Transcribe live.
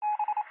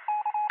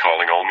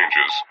Calling all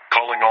ninjas.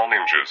 Calling all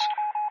ninjas.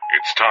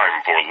 It's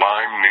time for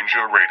Lyme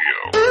Ninja Radio.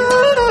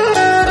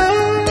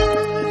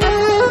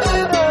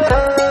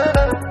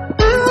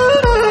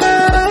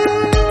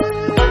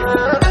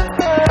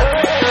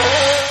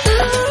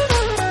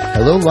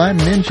 Hello, Lyme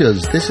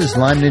Ninjas. This is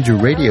Lyme Ninja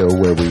Radio,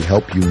 where we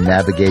help you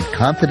navigate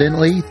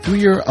confidently through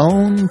your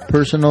own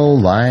personal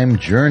Lyme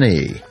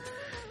journey.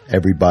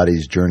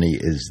 Everybody's journey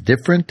is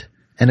different,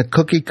 and a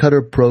cookie-cutter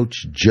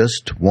approach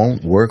just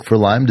won't work for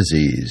Lyme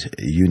disease.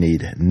 You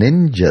need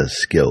ninja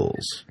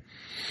skills.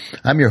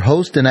 I'm your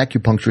host and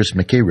acupuncturist,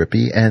 McKay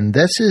Rippey, and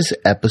this is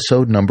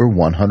episode number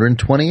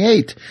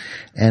 128.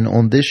 And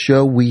on this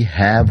show, we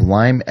have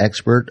Lyme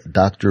expert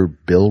Dr.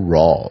 Bill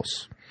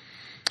Rawls.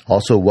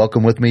 Also,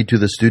 welcome with me to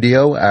the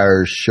studio,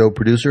 our show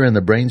producer and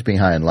the brains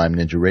behind Lyme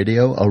Ninja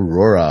Radio,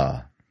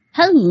 Aurora.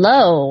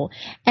 Hello.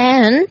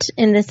 And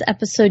in this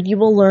episode, you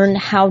will learn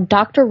how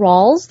Dr.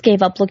 Rawls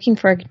gave up looking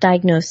for a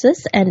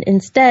diagnosis and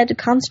instead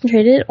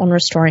concentrated on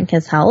restoring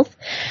his health,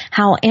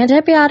 how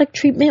antibiotic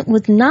treatment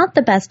was not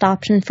the best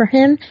option for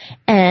him,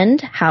 and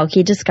how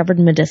he discovered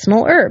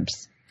medicinal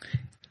herbs.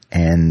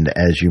 And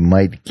as you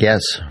might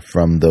guess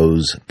from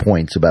those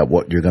points about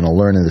what you're going to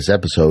learn in this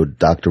episode,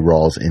 Dr.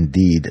 Rawls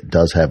indeed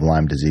does have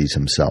Lyme disease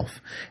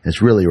himself.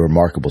 It's really a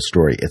remarkable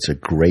story. It's a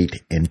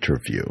great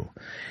interview.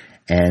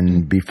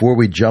 And before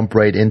we jump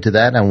right into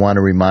that, I want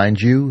to remind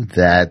you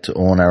that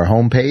on our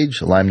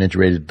homepage,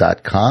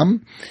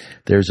 LymeNinjaRadio.com,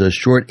 there's a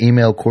short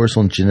email course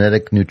on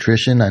genetic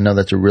nutrition. I know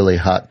that's a really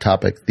hot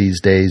topic these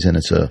days, and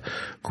it's a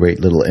great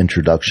little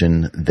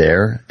introduction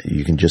there.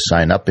 You can just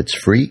sign up. It's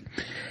free.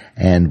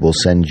 And we'll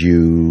send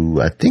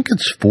you, I think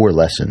it's 4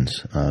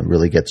 lessons,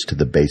 really gets to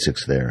the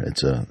basics there.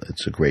 It's a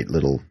great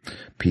little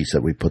piece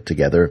that we put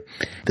together.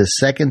 The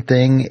second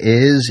thing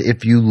is,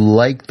 if you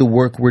like the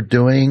work we're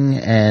doing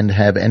and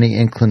have any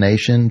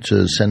inclination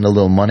to send a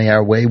little money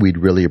our way, we'd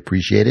really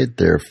appreciate it.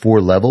 There are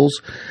 4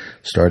 levels,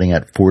 starting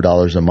at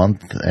 $4 a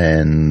month,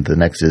 and the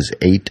next is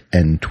 $8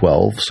 and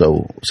 $12,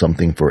 so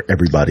something for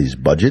everybody's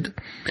budget.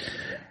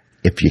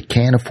 If you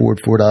can't afford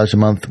 $4 a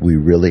month, we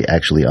really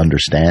actually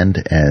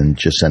understand, and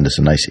just send us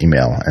a nice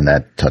email, and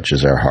that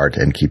touches our heart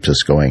and keeps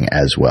us going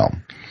as well.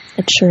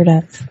 It sure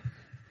does.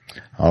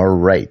 All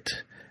right.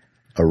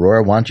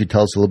 Aurora, why don't you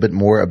tell us a little bit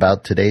more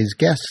about today's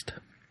guest?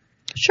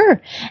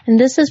 Sure. And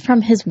this is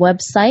from his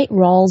website,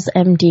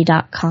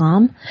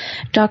 rawlsmd.com.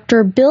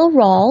 Dr. Bill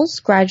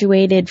Rawls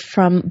graduated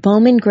from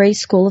Bowman Gray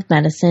School of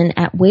Medicine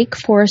at Wake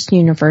Forest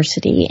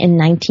University in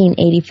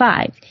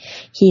 1985.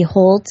 He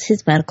holds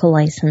his medical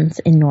license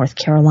in North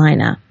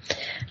Carolina.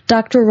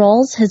 Dr.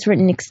 Rawls has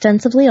written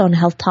extensively on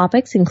health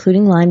topics,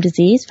 including Lyme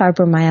disease,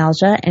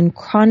 fibromyalgia, and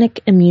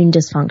chronic immune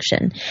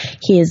dysfunction.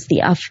 He is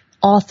the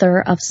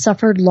author of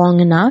Suffered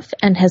Long Enough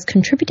and has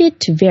contributed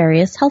to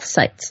various health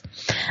sites.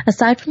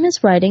 Aside from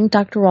his writing,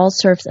 Dr. Rawls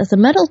serves as a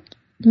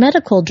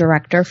medical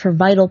director for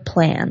Vital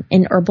Plan,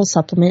 an herbal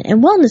supplement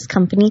and wellness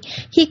company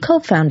he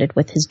co-founded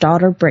with his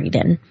daughter,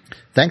 Braden.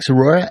 Thanks,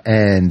 Aurora.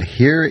 And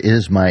here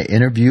is my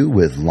interview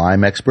with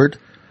Lyme expert,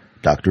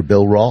 Dr.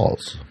 Bill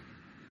Rawls.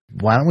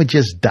 Why don't we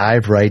just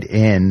dive right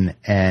in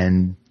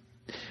and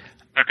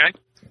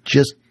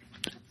just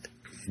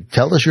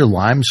tell us your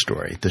Lyme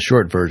story, the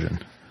short version,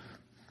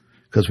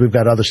 because we've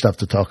got other stuff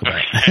to talk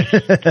about.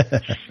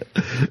 Okay,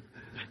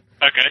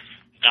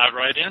 dive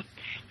right in.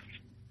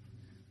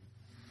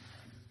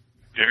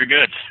 Very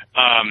good.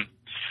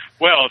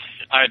 Well,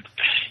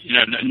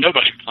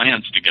 nobody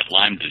plans to get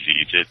Lyme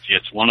disease.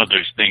 It's one of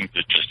those things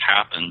that just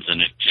happens,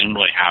 and it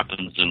generally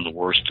happens in the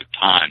worst of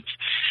times.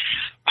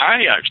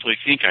 I actually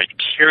think I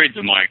carried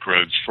the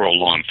microbes for a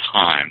long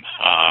time.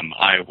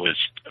 I was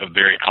a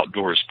very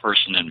outdoors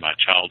person in my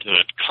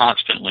childhood,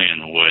 constantly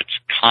in the woods,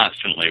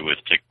 constantly with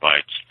tick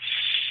bites,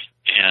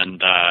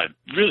 and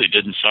really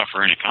didn't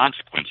suffer any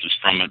consequences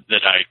from it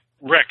that I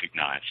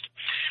recognized.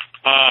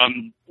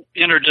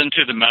 Entered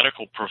into the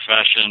medical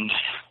profession,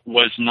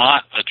 was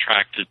not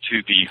attracted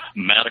to the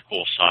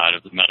medical side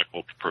of the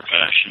medical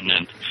profession,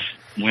 and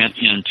went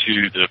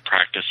into the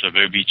practice of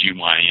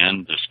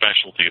OBGYN, the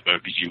specialty of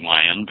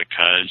OBGYN,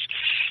 because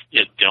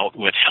it dealt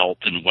with health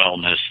and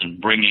wellness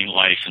and bringing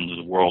life into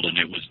the world, and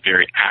it was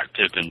very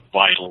active and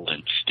vital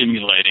and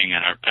stimulating,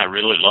 and I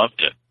really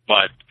loved it.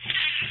 But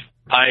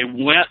I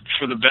went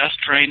for the best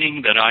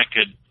training that I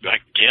could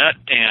get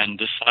and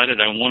decided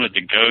I wanted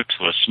to go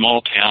to a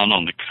small town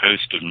on the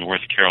coast of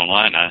North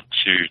Carolina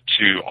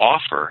to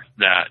offer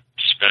that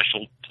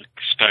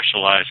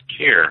specialized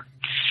care.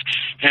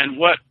 And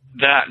what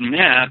that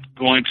meant,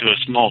 going to a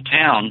small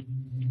town,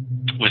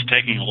 was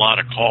taking a lot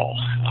of call.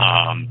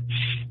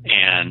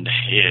 And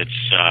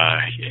it's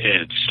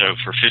so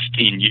for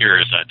 15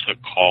 years I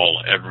took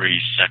call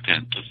every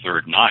second to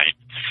third night.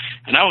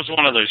 And I was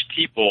one of those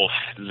people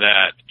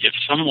that if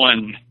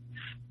someone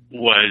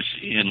was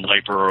in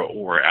labor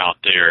or out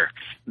there,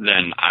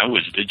 then I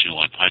was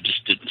vigilant. I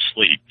just didn't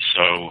sleep.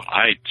 So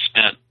I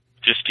spent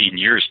 15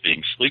 years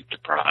being sleep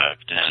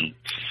deprived, and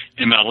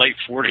in my late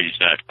 40s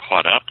that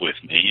caught up with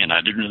me, and I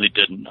really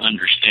didn't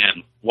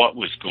understand what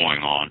was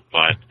going on.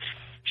 But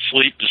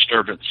sleep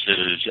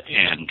disturbances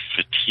and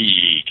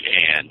fatigue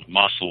and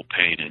muscle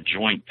pain and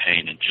joint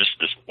pain and just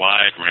this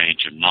wide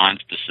range of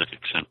non-specific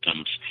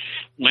symptoms.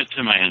 Went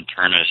to my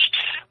internist.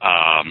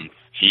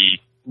 He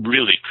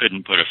really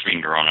couldn't put a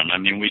finger on it. I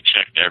mean, we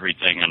checked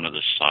everything under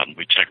the sun.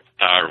 We checked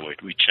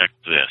thyroid. We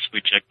checked this.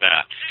 We checked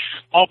that.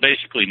 All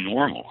basically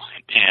normal.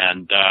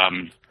 And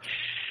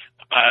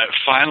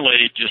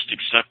finally just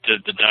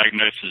accepted the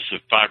diagnosis of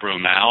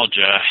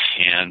fibromyalgia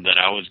and that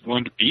I was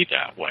going to be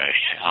that way.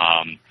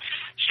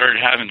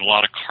 Started having a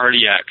lot of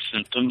cardiac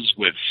symptoms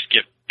with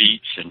skip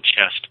beats and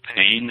chest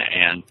pain,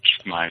 and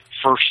my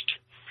first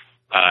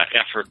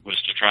effort was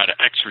to try to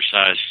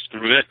exercise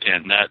through it,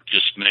 and that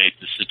just made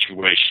the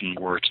situation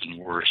worse and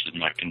worse, and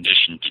my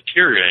condition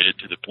deteriorated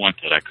to the point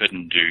that I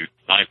couldn't do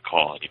night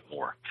call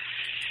anymore.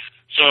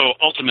 So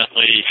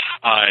ultimately,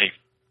 I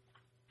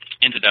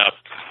ended up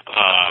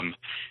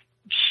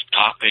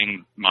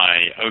stopping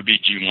my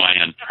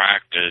OBGYN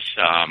practice.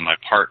 My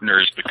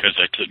partners, because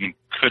I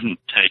couldn't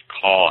take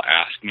call,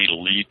 asked me to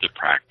leave the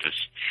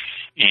practice.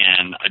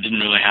 And I didn't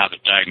really have a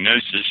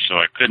diagnosis, so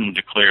I couldn't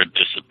declare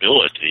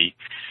disability.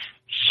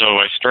 So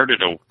I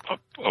started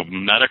a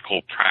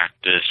medical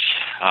practice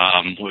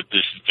with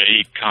this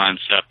vague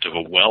concept of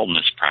a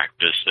wellness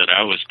practice that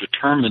I was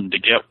determined to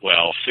get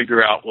well,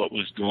 figure out what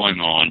was going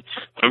on,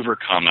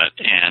 overcome it,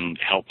 and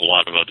help a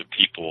lot of other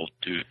people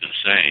do the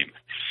same.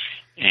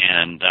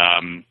 And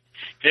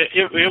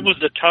it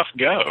was a tough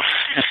go.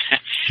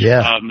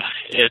 Yeah.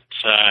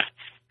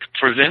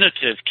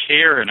 Preventative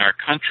care in our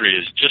country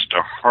is just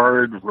a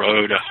hard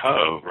row to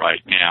hoe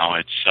right now.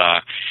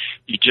 It's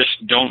you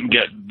just don't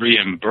get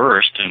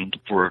reimbursed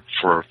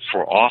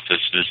for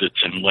office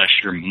visits unless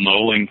you're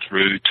mulling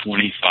through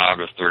 25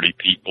 or 30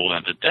 people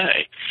in a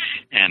day.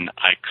 And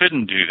I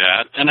couldn't do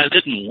that, and I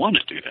didn't want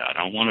to do that.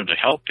 I wanted to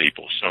help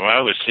people. So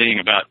I was seeing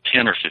about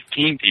 10 or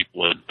 15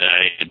 people a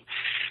day and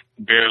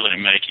barely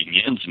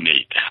making ends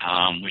meet,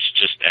 which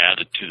just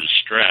added to the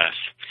stress.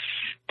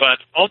 But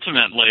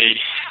ultimately,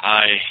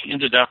 I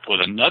ended up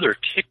with another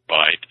tick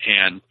bite,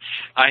 and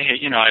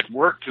I'd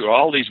worked through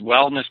all these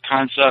wellness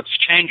concepts,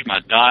 changed my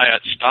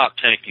diet,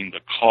 stopped taking the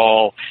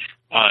call,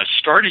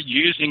 started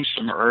using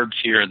some herbs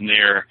here and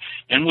there,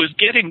 and was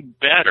getting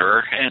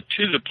better, and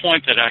to the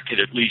point that I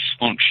could at least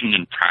function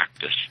in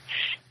practice.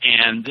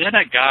 And then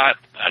I got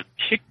a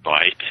tick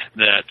bite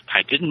that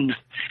I didn't.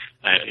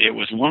 It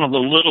was one of the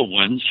little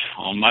ones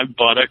on my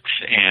buttocks,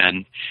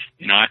 and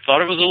I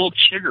thought it was a little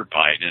chigger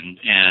bite.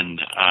 And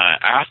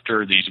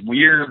after these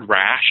weird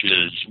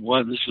rashes,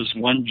 this was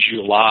one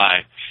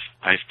July,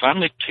 I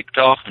finally ticked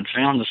off and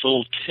found this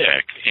little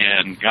tick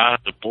and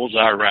got the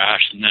bullseye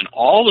rash, and then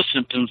all the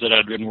symptoms that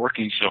I'd been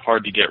working so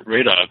hard to get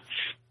rid of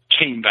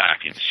came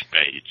back in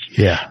spades.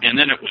 Yeah. And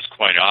then it was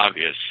quite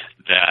obvious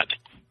that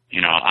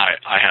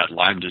I had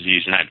Lyme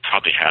disease, and I'd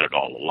probably had it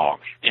all along,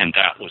 and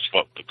that was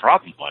what the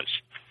problem was.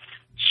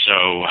 So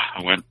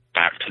I went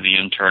back to the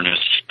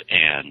internist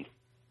and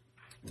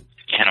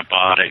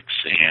antibiotics,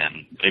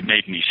 and they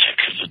made me sick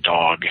as a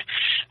dog.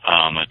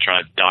 I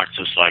tried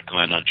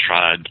doxycycline. I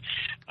tried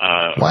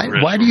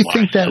why do you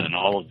think that? And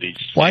all of these.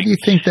 Why do you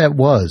think that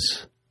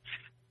was?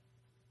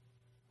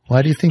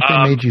 Why do you think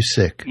they made you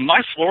sick?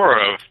 My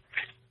flora.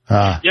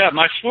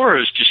 My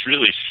flora is just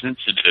really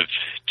sensitive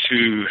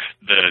to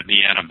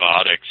the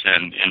antibiotics,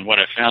 and what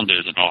I found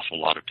is an awful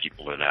lot of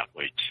people are that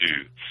way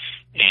too.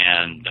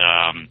 And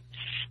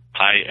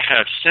I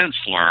have since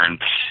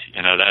learned,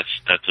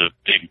 that's a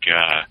big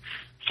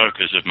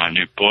focus of my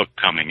new book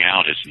coming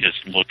out is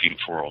looking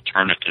for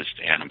alternatives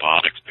to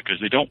antibiotics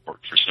because they don't work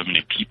for so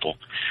many people.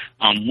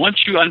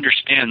 Once you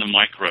understand the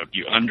microbe,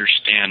 you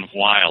understand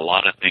why a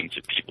lot of things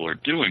that people are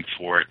doing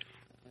for it.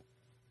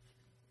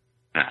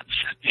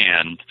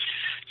 And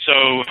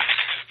so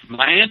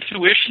my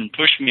intuition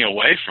pushed me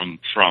away from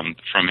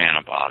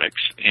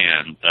antibiotics,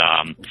 and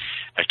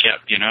I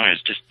kept, I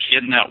was just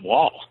hitting that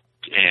wall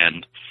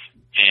and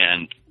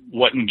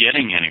wasn't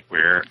getting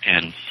anywhere,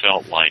 and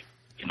felt like,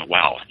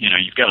 wow,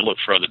 you've got to look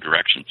for other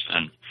directions.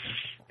 And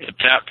at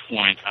that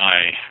point,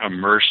 I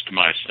immersed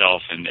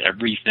myself in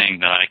everything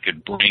that I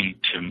could bring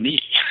to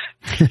me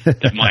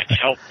that might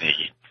help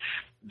me.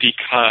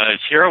 Because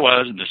here I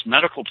was in this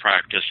medical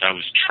practice, I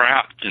was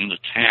trapped in the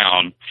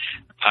town.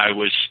 I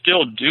was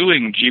still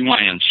doing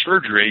GYN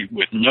surgery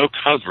with no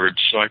coverage,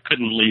 so I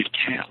couldn't leave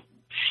town.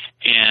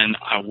 And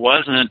I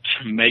wasn't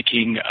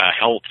making a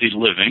healthy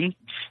living,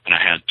 and I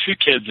had 2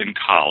 kids in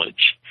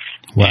college.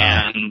 Wow.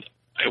 And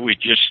we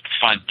just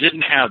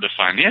didn't have the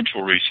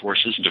financial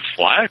resources to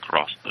fly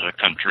across the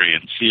country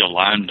and see a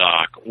Lyme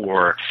doc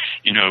or,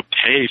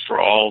 pay for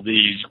all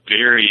these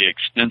very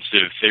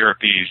expensive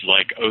therapies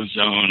like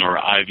ozone or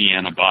IV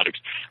antibiotics.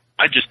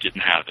 I just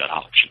didn't have that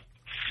option.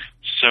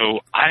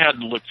 So I had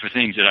to look for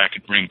things that I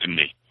could bring to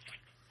me.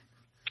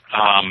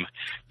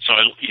 So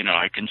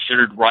I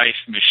considered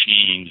rice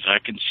machines. I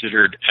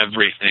considered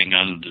everything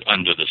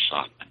under the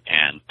sun,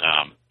 and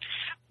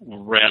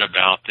read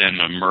about them,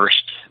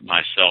 immersed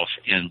myself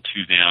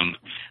into them,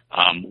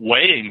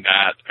 weighing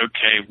that,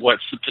 okay,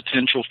 what's the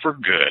potential for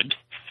good?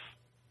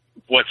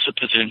 what's the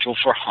potential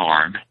for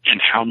harm,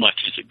 and how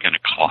much is it going to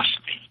cost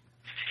me?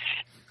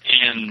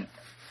 And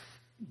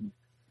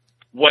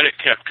what it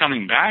kept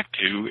coming back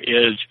to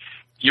is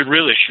you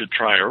really should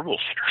try herbal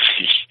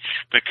therapy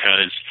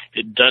because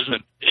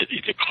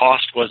the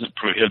cost wasn't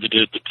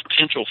prohibitive. The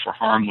potential for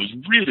harm was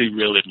really,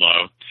 really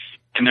low,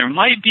 and there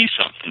might be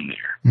something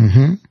there.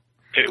 Mm-hmm.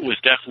 It was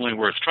definitely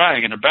worth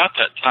trying. And about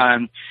that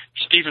time,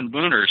 Stephen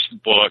Booner's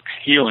book,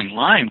 Healing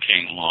Lyme,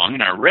 came along,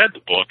 and I read the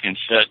book and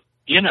said,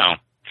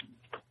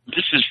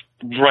 this is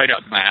right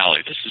up my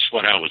alley. This is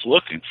what I was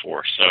looking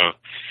for. So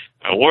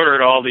I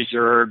ordered all these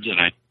herbs, and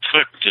I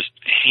took just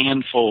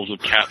handfuls of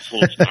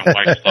capsules. My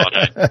wife thought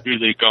I'd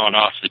really gone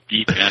off the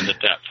deep end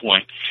at that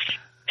point,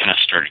 and I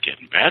started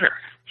getting better.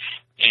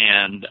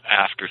 And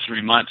after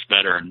 3 months,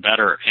 better and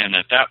better. And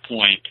at that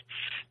point,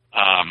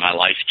 my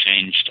life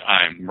changed.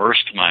 I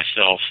immersed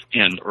myself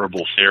in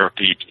herbal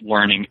therapy,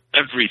 learning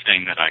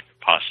everything that I could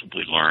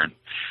possibly learn.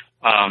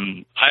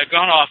 I had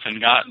gone off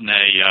and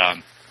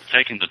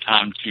taken the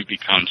time to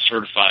become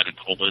certified in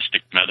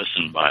holistic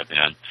medicine by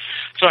then.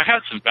 So I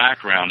had some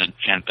background,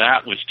 and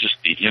that was just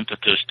the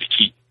impetus to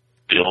keep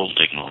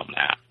building on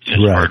that as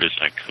hard as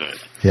I could.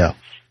 Yeah.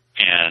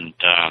 And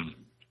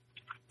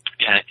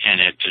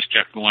it just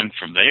kept going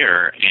from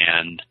there.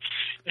 And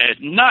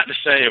not to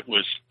say it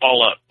was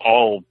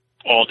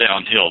all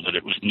downhill, that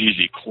it was an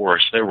easy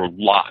course. There were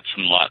lots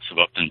and lots of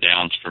ups and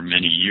downs for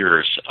many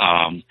years.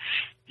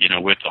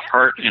 With the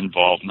heart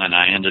involvement,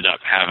 I ended up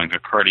having a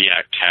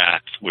cardiac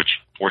cath, which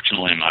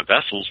fortunately my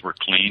vessels were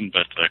clean,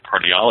 but the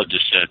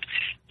cardiologist said,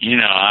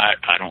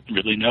 I don't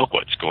really know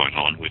what's going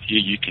on with you.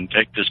 You can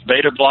take this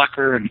beta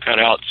blocker and cut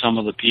out some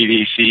of the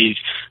PVCs,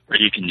 or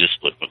you can just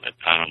live with it.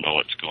 I don't know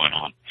what's going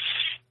on.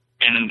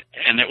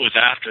 And it was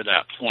after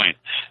that point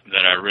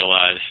that I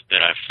realized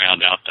that I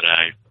found out that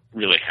I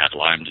really had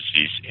Lyme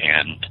disease,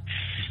 and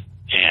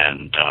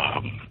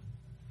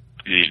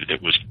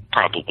it was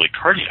probably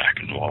cardiac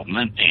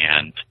involvement.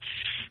 And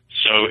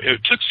so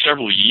it took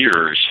several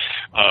years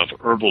of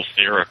herbal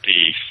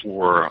therapy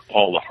for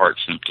all the heart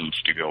symptoms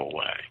to go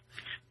away.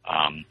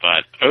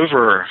 But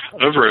over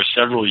a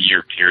several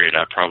year period,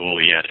 I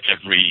probably had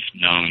every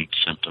known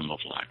symptom of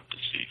Lyme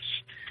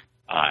disease,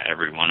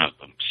 every one of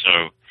them.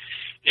 So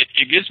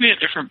it gives me a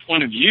different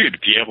point of view to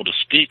be able to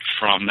speak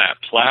from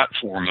that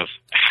platform of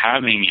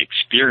having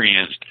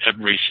experienced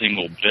every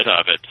single bit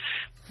of it,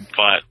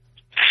 but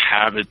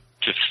have it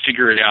to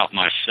figure it out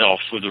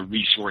myself with the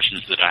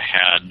resources that I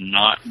had,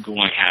 not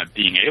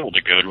being able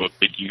to go to a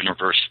big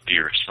university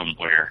or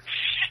somewhere.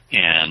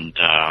 And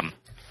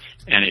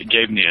it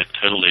gave me a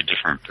totally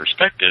different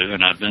perspective,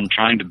 and I've been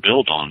trying to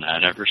build on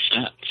that ever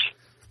since.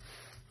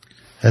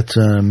 That's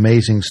an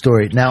amazing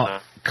story.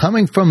 Now,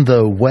 coming from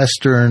the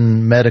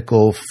Western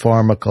medical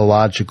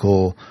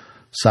pharmacological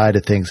side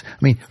of things, I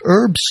mean,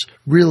 herbs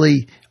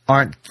really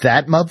aren't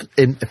that much,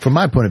 from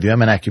my point of view,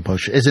 I'm an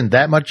acupuncturist, isn't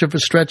that much of a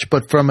stretch,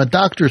 but from a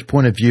doctor's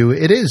point of view,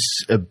 it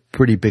is a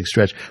pretty big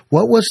stretch.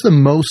 What was the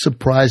most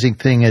surprising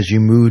thing as you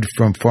moved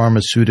from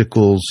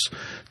pharmaceuticals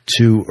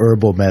to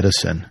herbal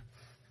medicine?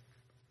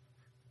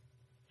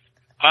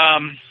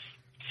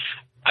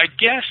 I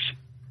guess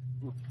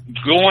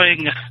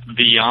going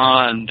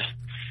beyond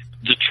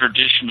the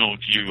traditional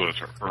view of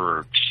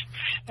herbs,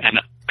 and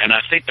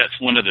I think that's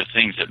one of the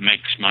things that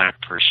makes my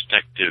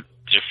perspective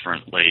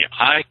differently.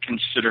 I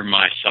consider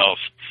myself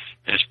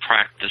as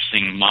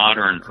practicing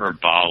modern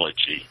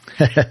herbology.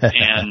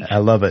 And I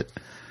love it.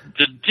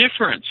 The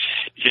difference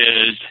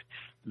is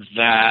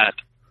that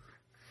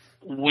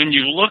when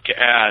you look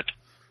at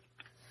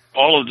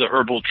all of the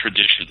herbal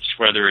traditions,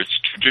 whether it's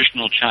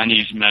traditional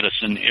Chinese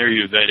medicine,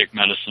 Ayurvedic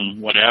medicine,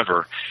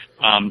 whatever,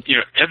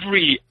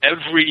 every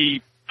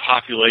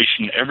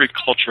population, every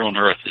culture on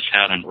earth has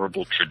had an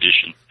herbal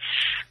tradition.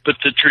 But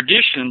the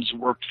traditions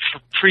were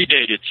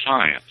predated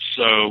science.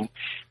 So,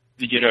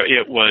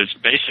 it was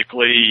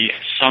basically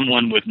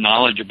someone with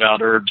knowledge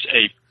about herbs,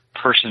 a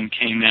person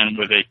came in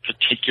with a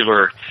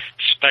particular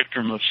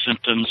spectrum of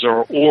symptoms,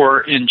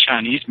 or in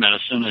Chinese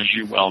medicine, as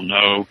you well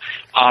know,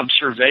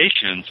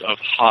 observations of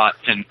hot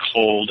and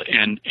cold,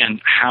 and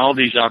how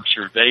these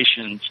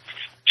observations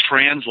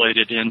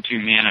translated into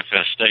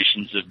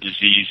manifestations of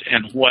disease,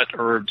 and what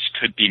herbs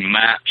could be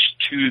matched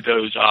to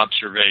those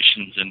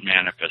observations and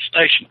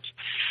manifestations.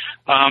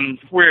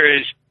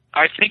 Whereas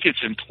I think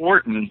it's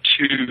important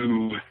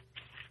to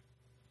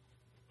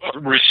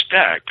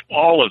respect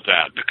all of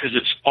that, because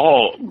it's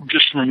all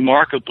just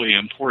remarkably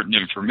important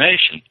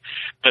information.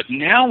 But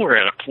now we're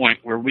at a point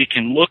where we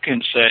can look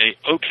and say,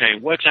 okay,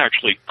 what's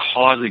actually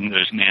causing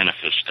those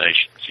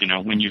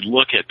manifestations? When you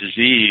look at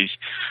disease,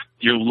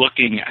 you're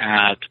looking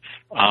at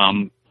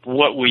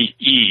what we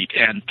eat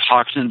and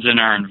toxins in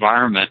our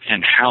environment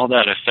and how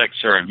that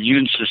affects our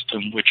immune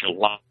system, which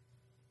allows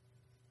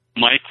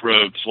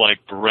microbes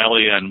like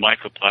Borrelia and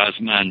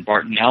Mycoplasma and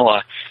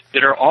Bartonella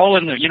that are all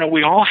in the,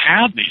 we all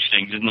have these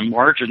things in the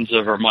margins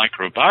of our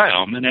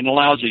microbiome, and it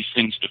allows these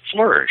things to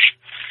flourish.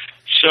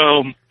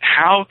 So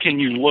how can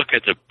you look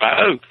at the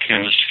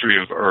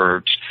biochemistry of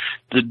herbs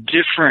the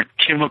different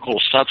chemical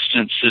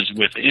substances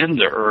within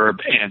the herb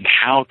and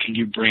how can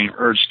you bring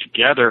herbs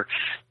together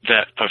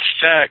that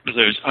affect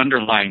those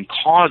underlying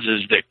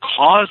causes that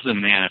cause the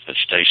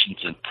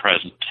manifestations and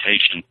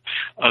presentation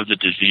of the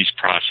disease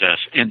process.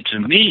 And to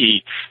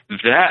me,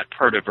 that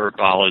part of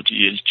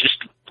herbology is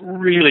just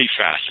really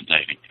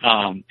fascinating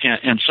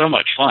and so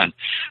much fun.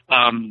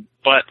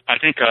 But I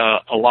think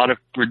a lot of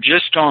we're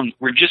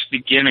just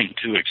beginning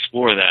to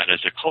explore that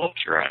as a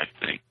culture, I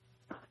think.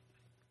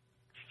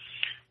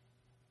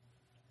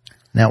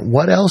 Now,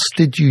 what else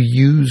did you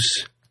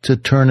use to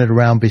turn it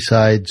around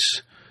besides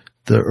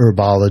the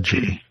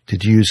herbology?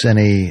 Did you use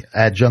any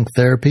adjunct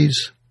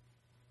therapies?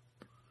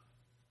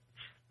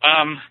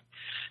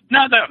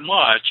 Not that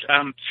much.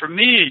 For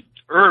me,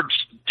 herbs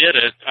did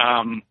it.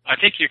 I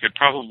think you could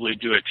probably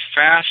do it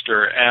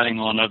faster adding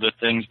on other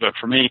things, but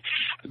for me,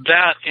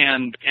 that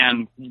and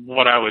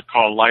what I would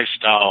call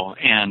lifestyle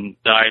and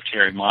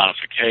dietary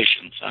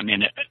modifications. I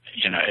mean,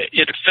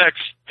 it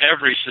affects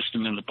every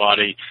system in the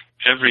body.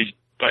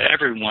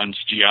 Everyone's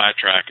GI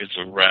tract is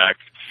a wreck.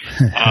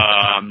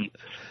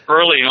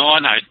 Early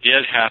on, I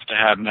did have to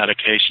have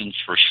medications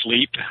for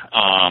sleep,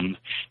 and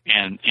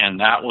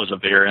that was a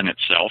bear in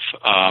itself,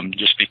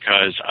 just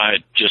because I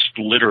just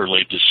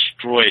literally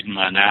destroyed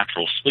my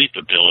natural sleep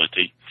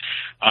ability.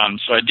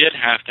 So I did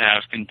have to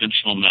have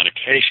conventional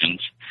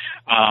medications.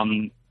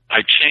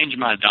 I changed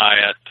my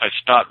diet. I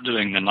stopped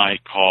doing the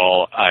night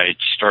call. I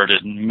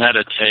started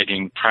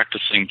meditating,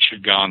 practicing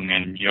Qigong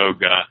and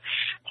yoga.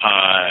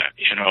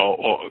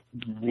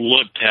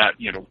 Looked at,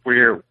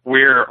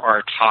 where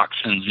are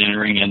toxins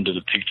entering into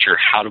the picture?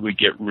 How do we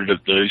get rid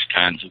of those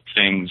kinds of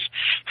things?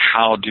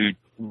 How do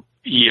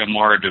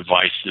EMR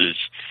devices,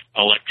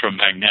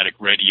 electromagnetic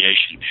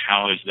radiation,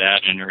 how is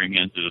that entering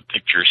into the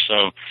picture?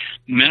 So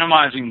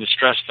minimizing the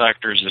stress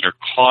factors that are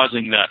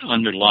causing that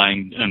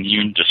underlying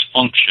immune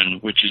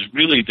dysfunction, which is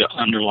really the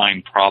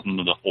underlying problem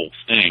of the whole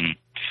thing,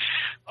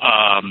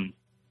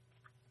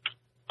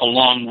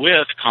 along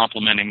with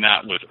complementing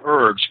that with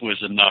herbs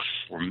was enough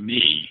for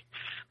me.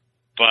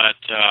 But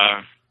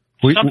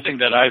something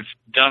that I've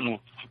done,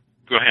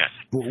 go ahead.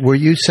 Were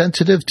you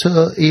sensitive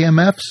to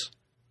EMFs?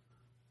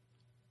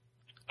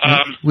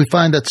 We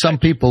find that some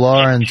people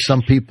are, and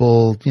some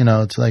people,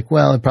 it's like,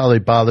 well, it probably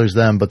bothers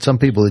them, but some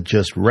people it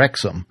just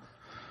wrecks them.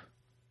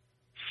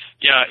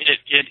 Yeah,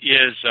 it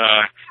is.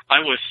 I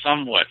was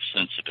somewhat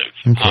sensitive.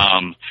 Okay.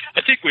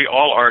 I think we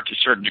all are to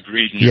certain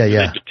degrees, and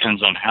it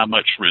depends on how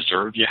much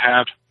reserve you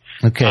have.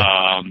 Okay.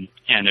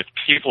 And if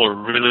people are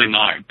really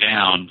knocked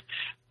down,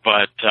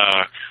 but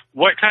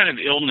what kind of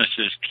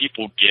illnesses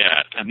people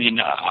get. I mean,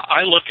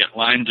 I look at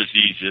Lyme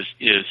disease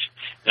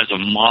as a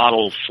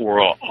model for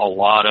a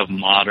lot of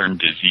modern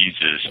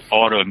diseases,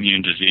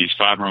 autoimmune disease,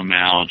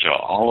 fibromyalgia,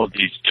 all of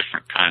these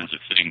different kinds of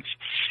things.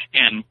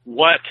 And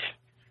what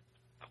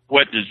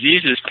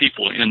diseases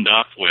people end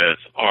up with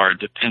are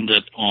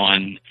dependent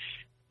on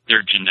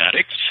their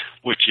genetics,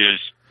 which is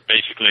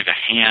basically the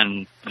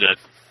hand that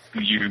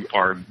you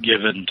are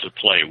given to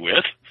play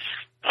with.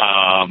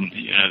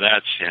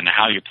 And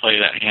how you play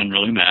that hand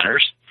really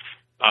matters.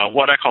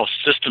 What I call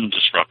system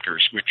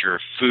disruptors, which are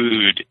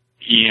food,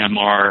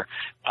 EMR,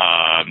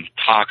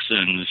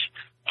 toxins,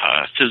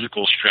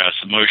 physical stress,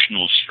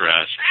 emotional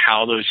stress,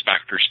 how those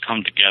factors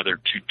come together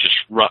to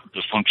disrupt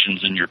the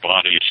functions in your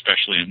body,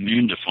 especially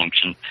immune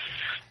dysfunction,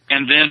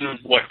 and then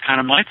what kind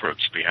of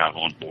microbes we have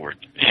on board.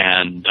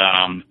 And,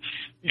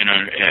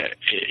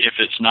 if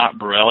it's not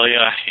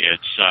Borrelia,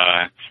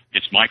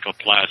 it's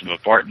Mycoplasma,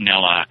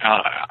 Bartonella,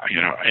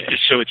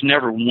 so it's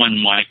never one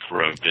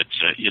microbe.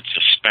 It's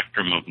a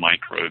spectrum of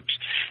microbes,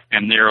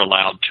 and they're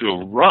allowed to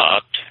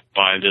erupt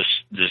by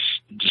this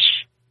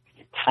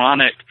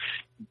chronic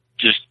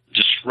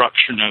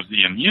disruption of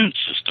the immune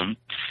system,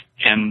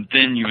 and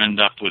then you end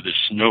up with a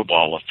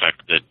snowball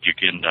effect that you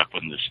end up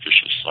in this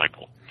vicious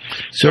cycle.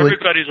 So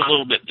everybody's a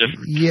little bit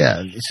different.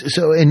 Yeah.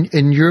 So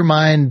in your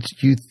mind,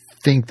 you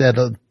think that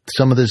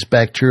some of this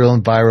bacterial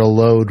and viral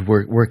load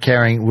we're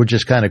carrying, we're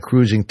just kind of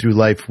cruising through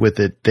life with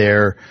it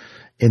there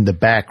in the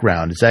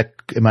background.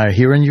 Am I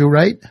hearing you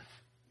right?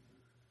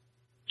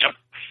 Yep.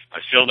 I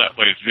feel that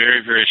way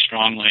very, very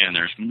strongly, and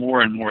there's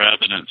more and more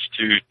evidence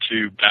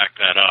to back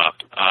that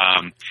up.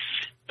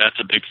 That's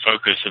a big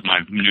focus of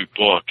my new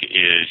book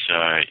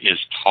is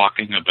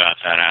talking about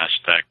that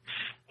aspect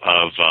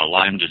of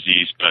Lyme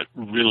disease, but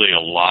really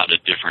a lot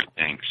of different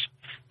things.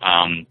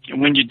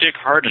 When you dig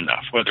hard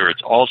enough, whether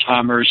it's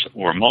Alzheimer's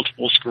or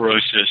multiple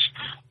sclerosis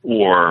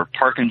or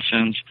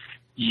Parkinson's,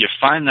 you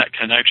find that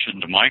connection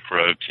to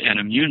microbes and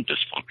immune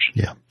dysfunction.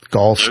 Yeah,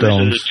 gallstones.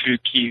 Those are the two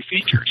key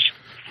features.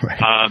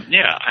 Right. I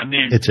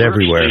mean, it's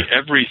everywhere.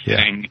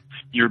 Everything,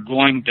 you're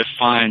going to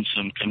find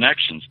some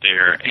connections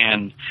there,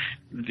 and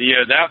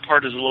that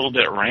part is a little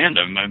bit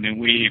random. I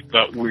mean,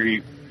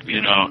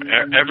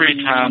 every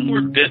time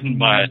we're bitten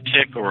by a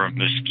tick or a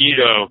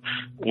mosquito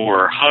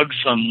or hug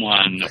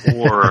someone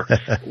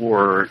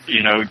or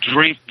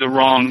drink the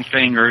wrong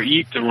thing or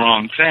eat the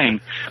wrong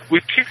thing, we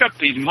pick up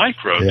these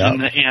microbes. Yeah.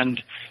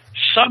 And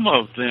Some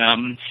of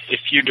them, if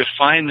you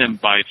define them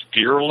by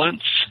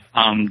virulence,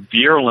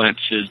 virulence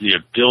is the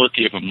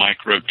ability of a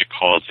microbe to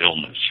cause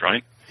illness,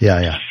 right?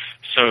 Yeah.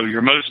 So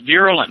your most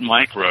virulent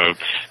microbe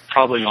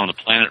probably on the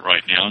planet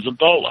right now is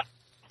Ebola.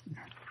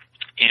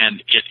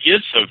 And it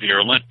is so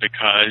virulent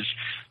because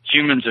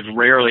humans have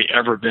rarely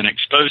ever been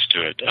exposed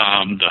to it.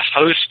 The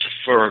host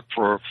for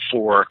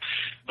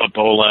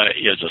Ebola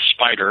is a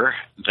spider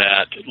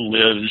that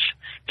lives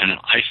in an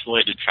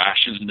isolated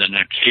fashion and then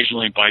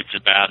occasionally bites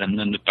a bat, and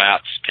then the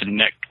bats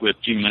connect with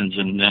humans,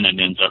 and then it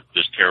ends up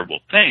this terrible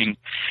thing.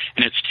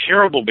 And it's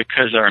terrible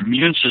because our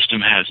immune system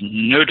has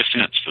no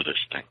defense for this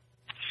thing.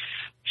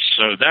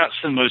 So that's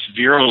the most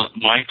virulent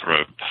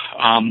microbe.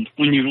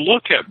 When you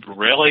look at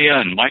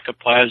Borrelia and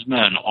Mycoplasma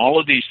and all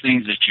of these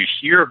things that you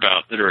hear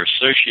about that are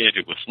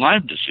associated with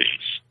Lyme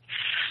disease,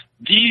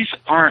 these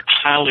aren't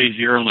highly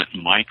virulent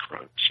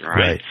microbes,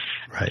 right?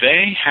 Right.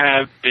 They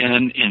have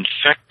been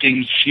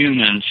infecting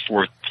humans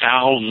for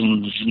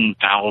thousands and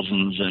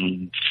thousands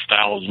and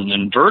thousands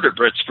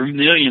invertebrates for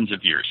millions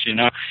of years.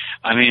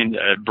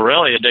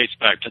 Borrelia dates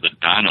back to the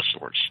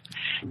dinosaurs.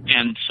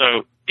 And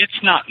so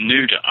it's not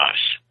new to us,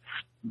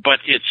 but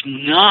it's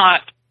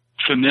not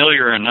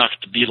familiar enough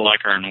to be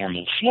like our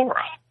normal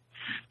flora.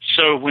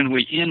 So when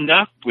we end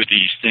up with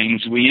these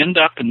things, we end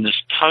up in this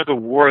tug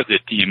of war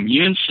that the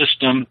immune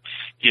system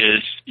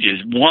is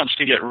wants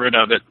to get rid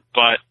of it,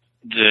 but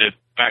the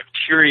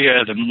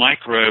bacteria, the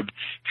microbe,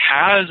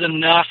 has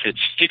enough, it's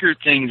figured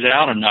things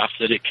out enough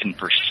that it can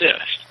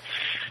persist.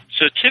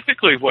 So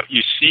typically what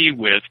you see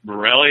with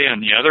Borrelia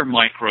and the other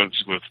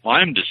microbes with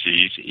Lyme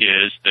disease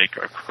is they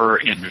occur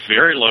in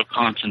very low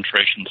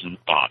concentrations in the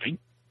body.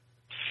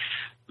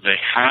 They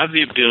have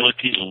the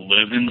ability to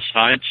live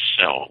inside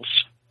cells.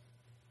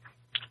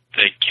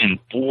 They can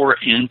bore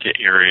into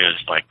areas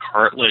like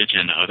cartilage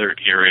and other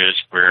areas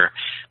where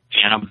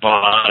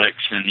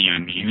antibiotics and the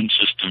immune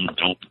system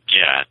don't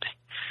get.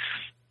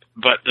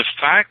 But the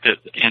fact that,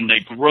 and they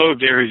grow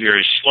very,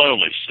 very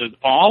slowly. So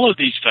all of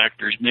these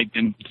factors make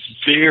them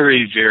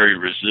very, very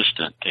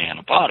resistant to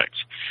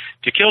antibiotics.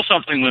 To kill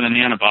something with an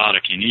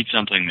antibiotic, you need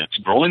something that's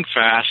growing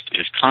fast,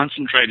 is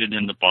concentrated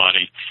in the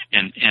body,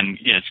 and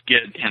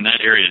that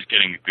area is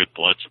getting a good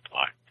blood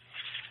supply.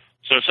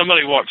 So if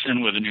somebody walks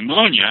in with a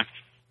pneumonia,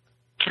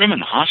 put them in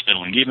the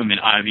hospital and give them an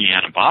IV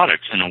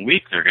antibiotics. In a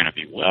week, they're going to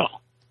be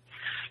well.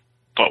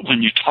 But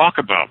when you talk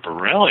about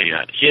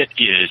Borrelia, it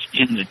is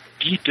in the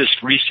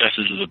deepest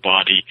recesses of the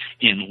body,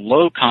 in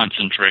low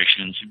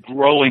concentrations,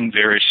 growing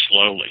very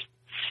slowly.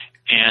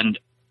 And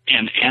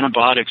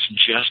antibiotics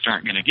just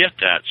aren't going to get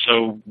that.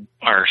 So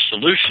our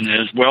solution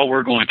is, well,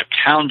 we're going to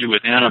pound you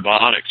with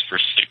antibiotics for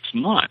 6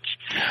 months.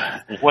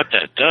 Well, what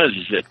that does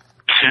is it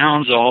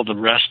pounds all the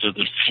rest of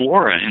the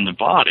flora in the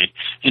body,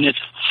 and it's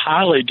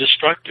highly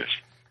destructive.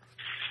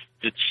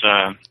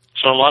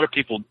 So a lot of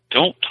people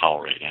don't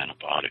tolerate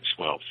antibiotics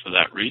well for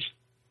that reason.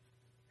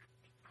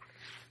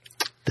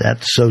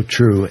 That's so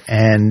true.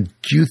 And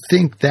do you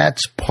think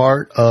that's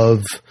part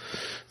of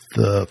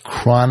the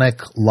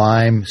chronic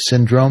Lyme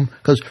syndrome?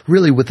 Because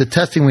really with the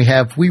testing we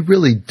have, we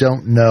really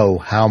don't know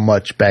how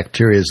much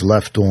bacteria is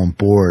left on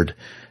board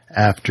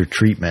after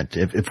treatment.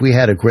 If we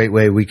had a great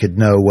way, we could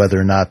know whether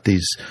or not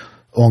these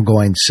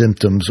ongoing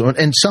symptoms,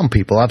 and some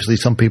people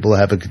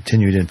have a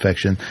continued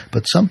infection,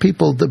 but some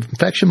people, the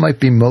infection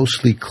might be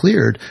mostly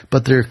cleared,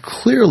 but they're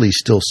clearly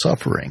still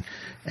suffering.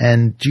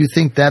 And do you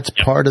think that's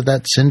part of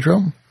that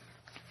syndrome?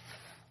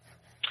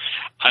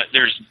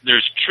 There's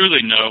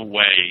truly no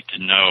way to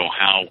know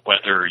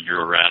whether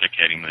you're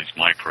eradicating these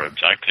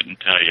microbes. I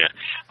couldn't tell you.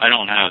 I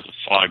don't have the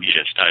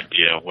foggiest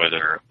idea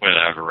whether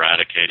I've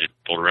eradicated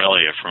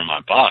Borrelia from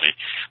my body,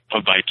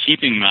 but by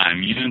keeping my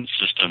immune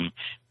system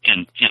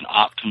in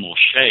optimal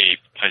shape,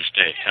 I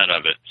stay ahead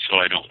of it so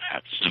I don't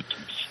have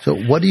symptoms. So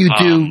what do you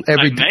do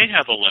every day? I may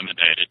have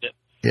eliminated it.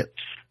 Yep.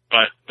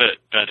 But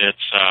I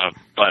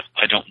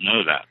don't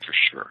know that for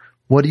sure.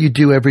 What do you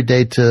do every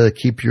day to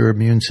keep your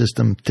immune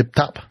system tip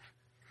top?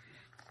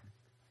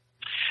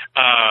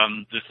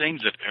 The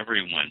things that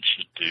everyone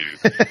should do.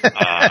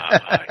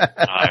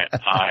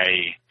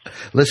 I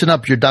listen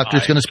up. Your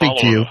doctor's going to speak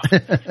to you.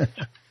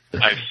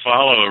 I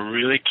follow a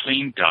really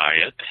clean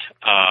diet.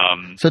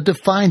 So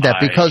define that,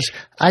 because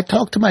I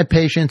talk to my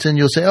patients and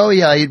you'll say, oh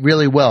yeah, I eat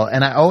really well.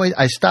 And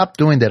I stop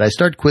doing that. I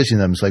start quizzing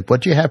them. It's like, what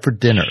do you have for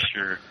dinner?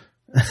 Sure.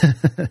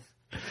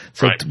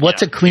 So right.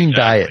 What's a clean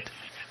diet?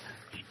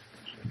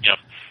 Yep.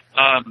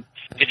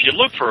 If you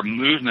look for a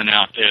movement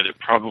out there that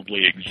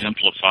probably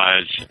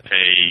exemplifies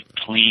a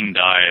clean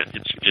diet,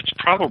 it's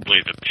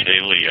probably the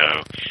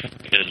paleo,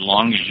 as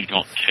long as you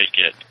don't take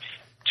it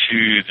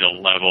to the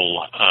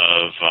level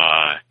of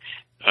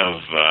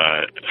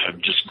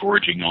just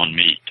gorging on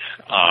meat.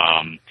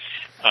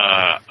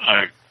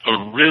 A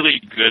really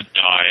good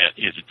diet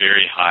is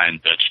very high in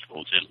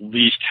vegetables. At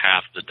least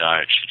half the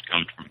diet should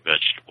come from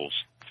vegetables.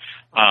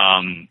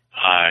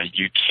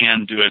 You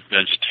can do it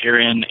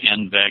vegetarian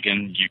and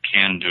vegan. You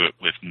can do it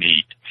with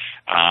meat.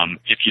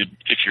 If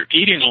you're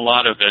eating a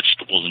lot of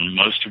vegetables and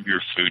most of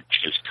your food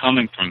is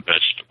coming from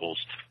vegetables,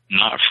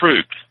 not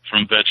fruit.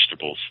 from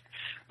vegetables,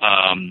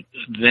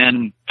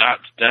 then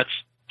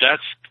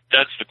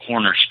that's the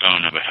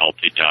cornerstone of a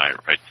healthy diet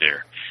right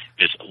there,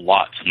 is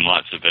lots and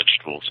lots of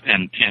vegetables.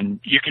 And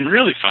you can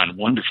really find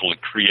wonderful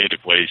and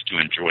creative ways to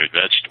enjoy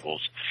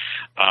vegetables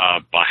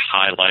by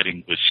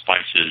highlighting with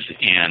spices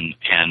and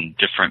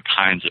different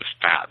kinds of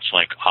fats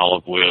like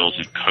olive oils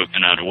and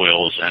coconut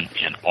oils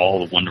and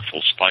all the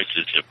wonderful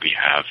spices that we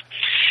have.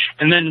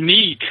 And then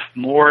meat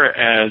more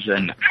as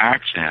an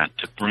accent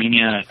to bring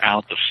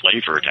out the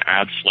flavor, to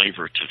add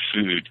flavor to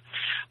food.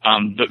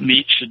 But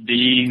meat should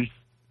be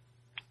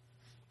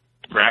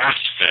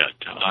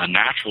grass-fed,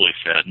 naturally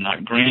fed,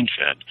 not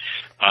grain-fed.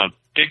 A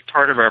big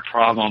part of our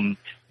problem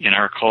in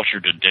our culture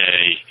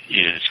today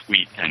is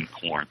wheat and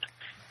corn.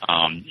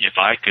 If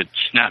I could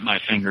snap my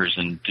fingers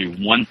and do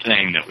one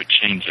thing that would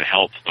change the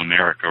health of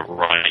America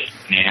right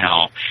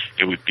now,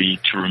 it would be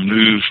to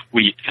remove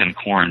wheat and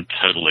corn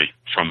totally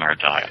from our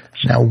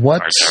diets. Now,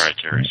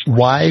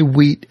 why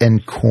wheat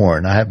and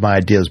corn? I have my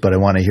ideas, but I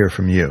want to hear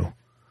from you.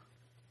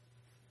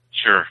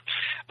 Sure.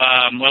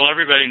 Well,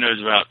 everybody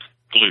knows about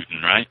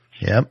gluten, right?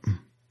 Yep.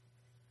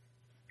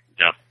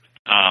 Yep.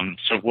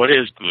 So what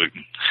is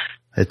gluten?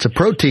 It's a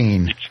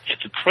protein.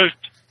 It's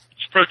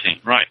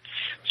protein, right.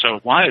 So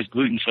why is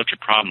gluten such a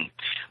problem?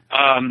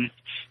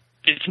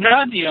 It's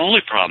not the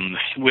only problem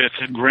with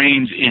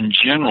grains in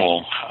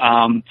general.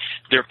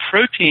 There are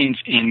proteins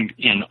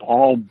in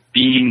all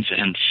beans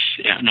and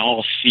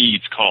all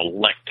seeds called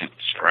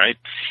lectins, right?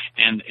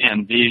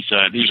 And these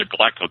are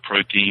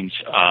glycoproteins,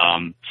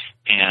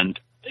 and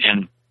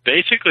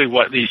basically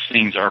what these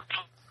things are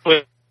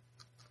put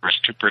is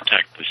to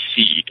protect the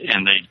seed,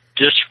 and they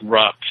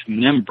disrupt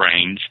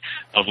membranes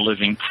of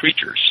living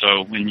creatures.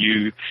 So when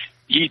you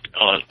eat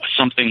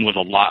something with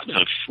a lot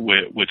of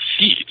with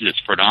seeds, it's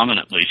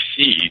predominantly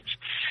seeds,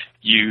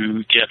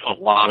 you get a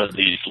lot of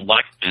these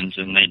lectins,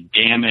 and they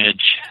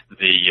damage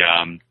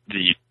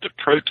the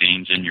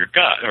proteins in your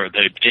gut, or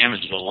they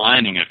damage the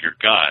lining of your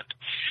gut.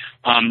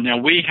 Now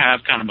we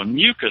have kind of a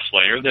mucus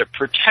layer that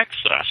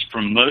protects us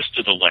from most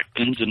of the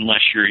lectins,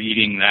 unless you're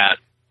eating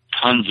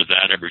tons of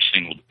that every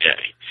single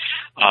day.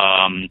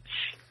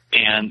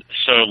 And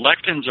so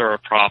lectins are a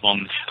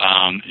problem.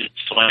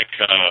 It's like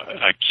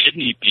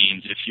kidney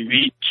beans. If you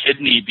eat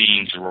kidney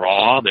beans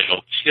raw,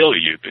 they'll kill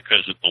you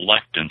because of the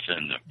lectins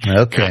in them.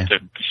 Okay. You have to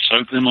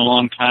soak them a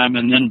long time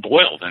and then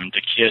boil them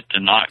to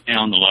knock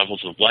down the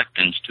levels of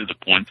lectins to the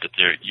point that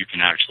you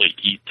can actually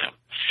eat them.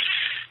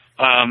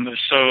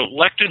 So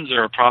lectins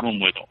are a problem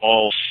with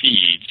all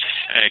seeds,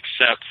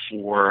 except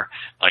for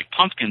like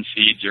pumpkin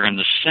seeds are in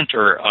the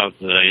center of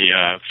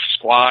the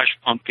squash,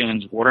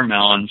 pumpkins,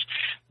 watermelons.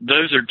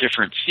 Those are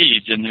different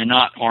seeds, and they're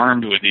not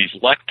armed with these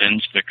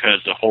lectins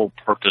because the whole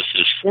purpose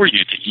is for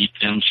you to eat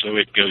them, so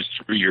it goes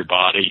through your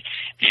body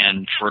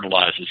and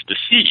fertilizes the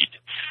seed.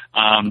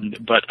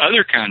 But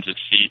other kinds of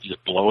seeds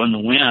that blow in the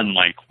wind,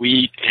 like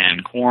wheat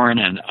and corn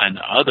and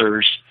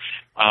others,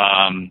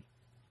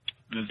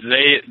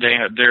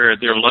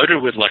 they're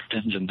loaded with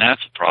lectins, and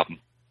that's a problem.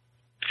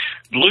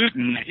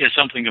 Gluten is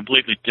something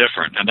completely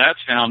different, and that's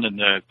found in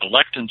the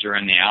lectins are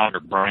in the outer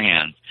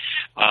bran,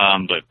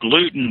 but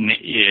gluten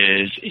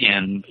is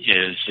in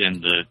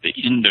the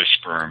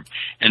endosperm,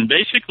 and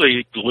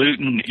basically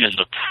gluten is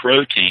a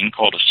protein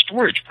called a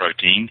storage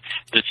protein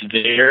that's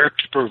there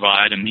to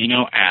provide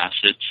amino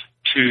acids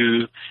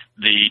to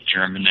the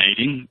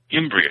germinating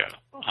embryo,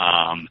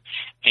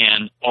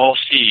 and all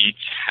seeds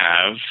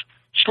have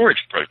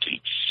storage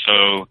proteins.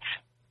 So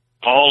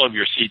all of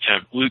your seeds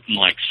have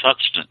gluten-like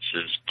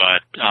substances,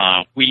 but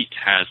wheat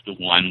has the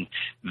one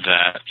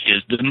that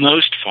is the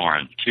most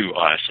foreign to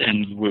us,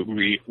 and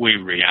we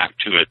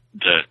react to it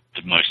the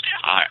most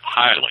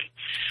highly.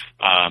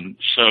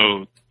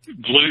 So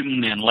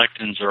gluten and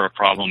lectins are a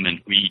problem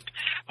in wheat.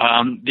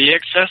 The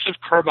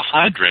excessive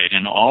carbohydrate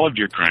in all of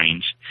your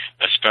grains,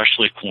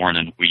 especially corn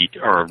and wheat,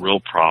 are a real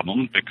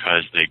problem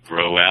because they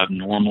grow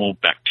abnormal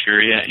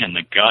bacteria in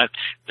the gut.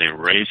 They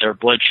raise our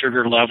blood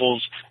sugar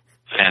levels,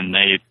 and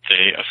they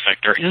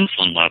affect our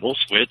insulin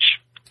levels, which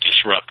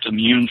disrupt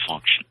immune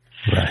function.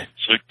 Right.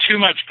 So too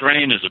much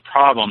grain is a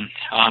problem.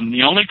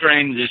 The only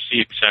grain that's the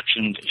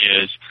exception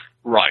is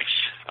rice.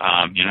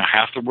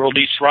 Half the world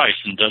eats rice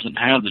and doesn't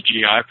have the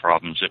GI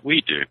problems that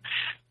we do.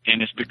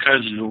 And it's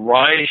because the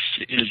rice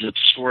is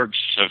absorbed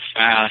so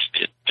fast,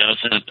 it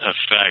doesn't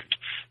affect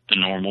the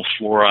normal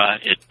flora.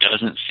 It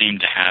doesn't seem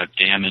to have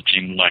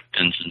damaging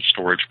lectins and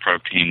storage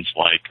proteins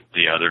like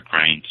the other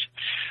grains.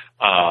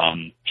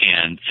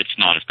 And it's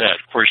not as bad.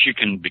 Of course, you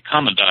can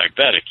become a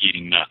diabetic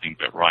eating nothing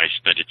but rice,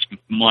 but it's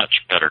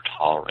much better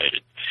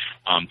tolerated.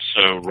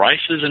 So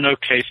rice is an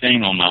okay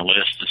thing on my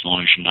list as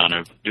long as you're not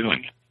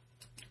overdoing it.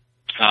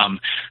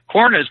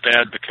 Corn is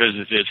bad because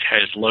it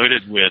has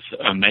loaded with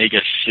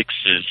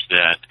omega-6s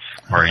that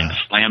are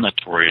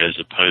inflammatory as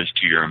opposed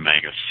to your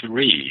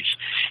omega-3s.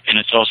 And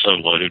it's also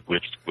loaded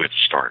with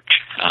starch,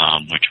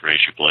 which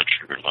raise your blood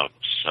sugar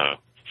levels. So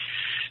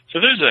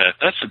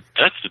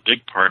that's the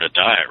big part of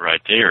diet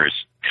right there, is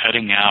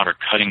cutting out or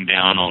cutting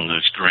down on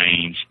those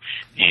grains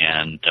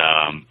and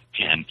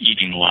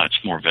eating lots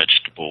more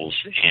vegetables. vegetables,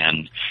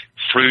 and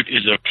fruit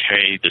is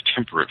okay, the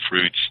temperate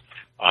fruits,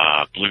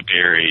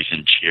 blueberries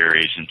and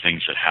cherries and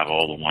things that have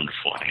all the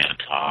wonderful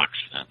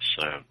antioxidants.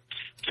 So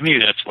to me,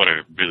 that's what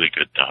a really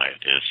good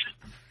diet is.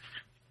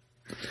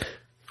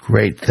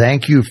 Great.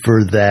 Thank you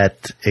for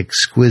that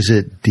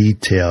exquisite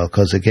detail,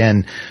 because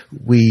again,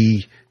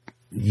 we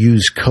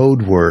use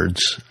code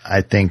words,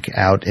 I think,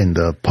 out in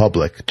the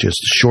public, just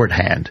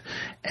shorthand.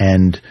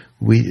 And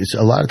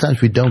a lot of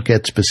times we don't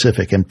get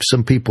specific, and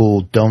some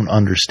people don't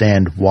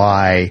understand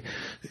why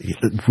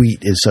wheat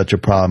is such a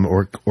problem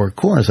or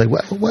corn. It's like,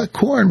 what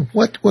corn?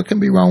 What can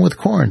be wrong with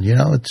corn?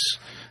 It's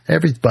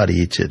everybody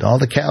eats it. All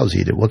the cows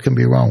eat it. What can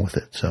be wrong with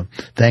it? So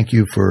thank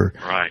you for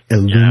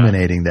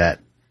illuminating that.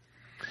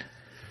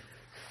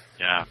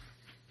 Yeah.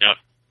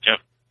 Yep.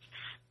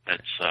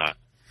 That's,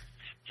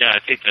 I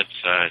think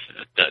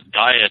that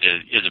diet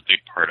is a big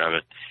part of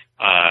it.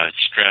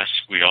 Stress,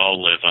 we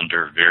all live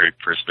under very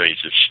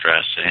pervasive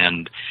stress,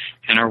 and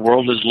our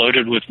world is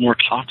loaded with more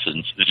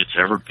toxins than it's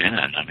ever been.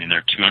 I mean, there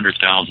are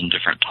 200,000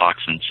 different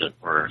toxins that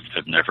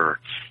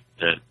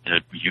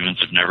humans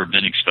have never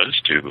been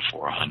exposed to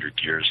before 100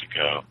 years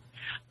ago.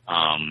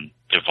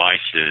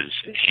 Devices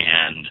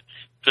and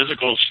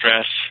physical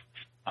stress,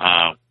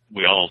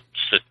 we all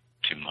sit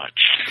too much.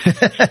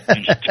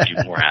 We need to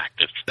be more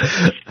active.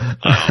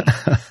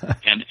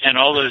 And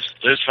all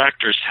those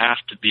factors have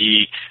to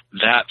be,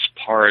 that's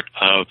part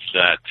of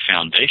that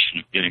foundation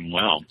of getting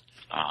well,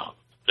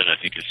 that I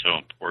think is so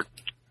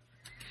important.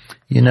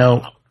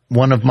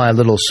 One of my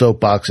little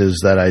soapboxes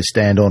that I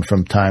stand on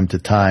from time to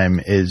time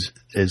is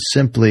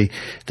simply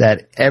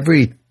that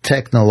every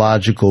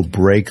technological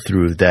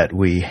breakthrough that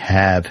we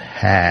have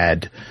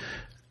had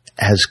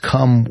has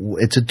come,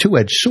 it's a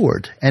two-edged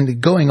sword,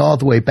 and going all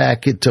the way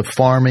back to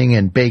farming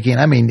and baking.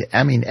 I mean,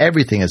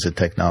 everything is a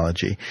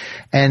technology,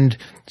 and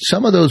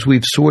some of those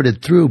we've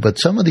sorted through, but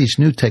some of these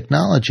new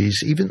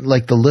technologies, even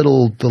like the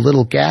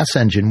little gas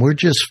engine, we're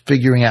just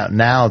figuring out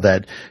now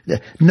that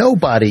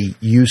nobody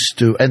used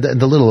to, and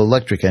the little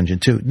electric engine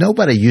too,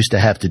 nobody used to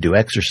have to do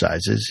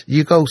exercises.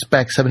 You go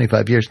back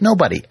 75 years,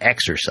 nobody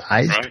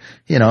exercised, right.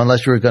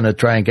 Unless you were going to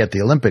try and get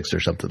the Olympics or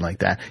something like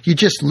that. You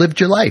just lived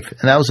your life,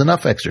 and that was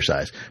enough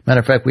exercise. Matter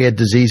of fact, we had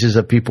diseases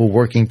of people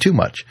working too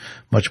much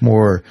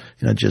more,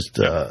 just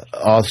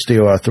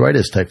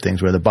osteoarthritis type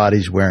things where the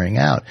body's wearing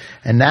out.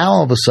 And now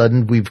all of a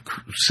sudden we've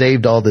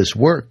saved all this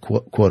work,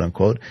 quote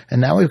unquote, and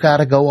now we've got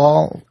to go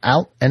all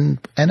out and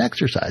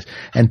exercise.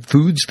 And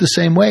food's the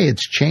same way.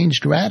 It's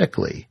changed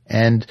radically.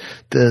 And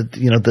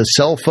the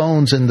cell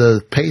phones and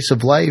the pace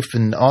of life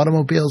and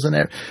automobiles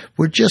and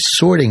we're just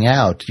sorting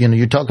out.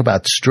 You talk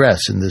about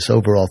stress in this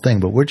overall thing,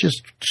 but we're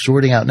just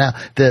sorting out now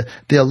the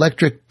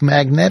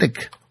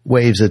electromagnetic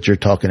waves that you're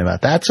talking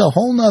about. That's a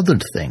whole nother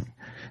thing.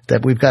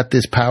 That we've got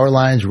this power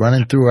lines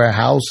running through our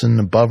house and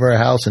above our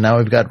house, and now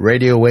we've got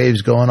radio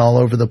waves going all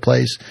over the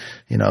place.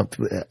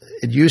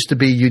 It used to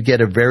be you'd get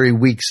a very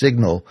weak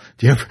signal.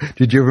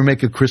 Did you ever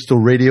make a crystal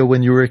radio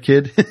when you were a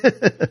kid?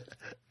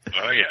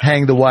 Oh yeah.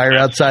 Hang the wire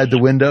outside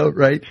the window,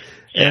 right?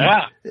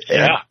 Yeah.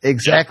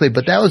 Exactly.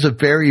 But that was a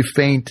very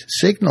faint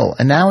signal.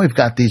 And now we've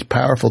got these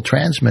powerful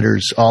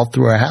transmitters all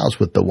through our house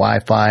with the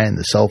Wi-Fi and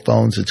the cell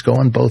phones. It's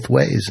going both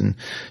ways. And,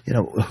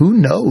 who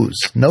knows?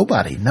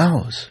 Nobody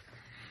knows.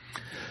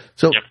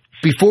 So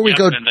before we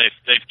go, and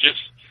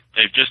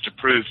they've just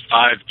approved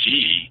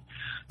 5G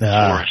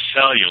for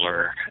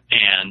cellular,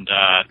 and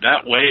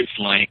that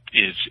wavelength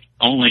is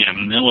only a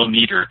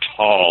millimeter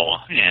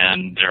tall,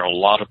 and there are a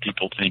lot of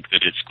people think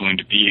that it's going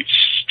to be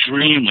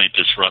extremely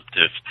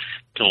disruptive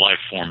to life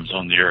forms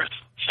on the Earth.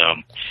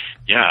 So,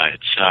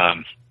 it's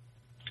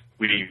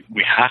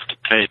we have to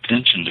pay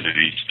attention to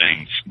these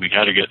things. We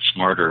got to get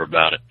smarter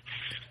about it.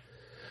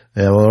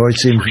 Yeah, well, it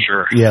seems, for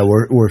sure. Yeah,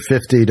 we're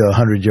 50 to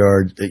 100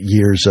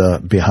 years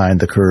behind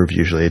the curve.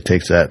 Usually, it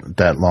takes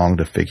that long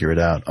to figure it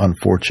out.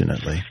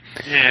 Unfortunately.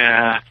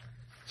 Yeah.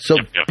 So,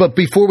 But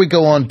before we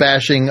go on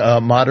bashing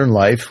modern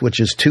life,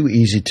 which is too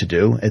easy to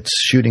do, it's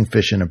shooting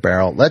fish in a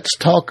barrel. Let's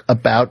talk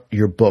about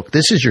your book.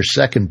 This is your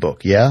second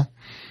book, yeah?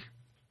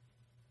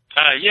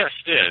 Yes,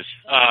 it is.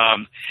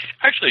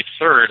 Actually,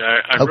 third.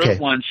 I wrote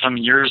one some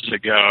years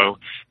ago.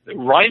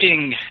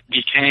 Writing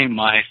became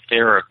my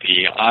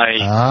therapy.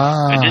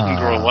 I didn't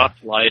grow up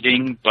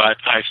writing, but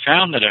I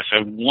found that if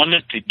I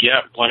wanted to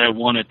get what I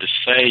wanted to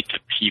say to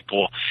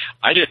people,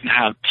 I didn't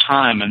have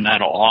time in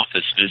that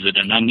office visit,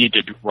 and I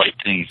needed to write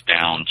things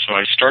down. So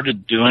I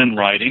started doing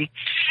writing,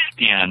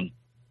 and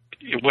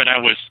when I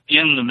was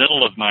in the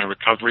middle of my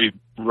recovery,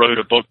 wrote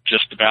a book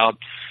just about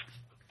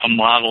a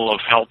model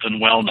of health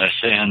and wellness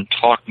and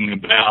talking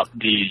about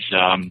these,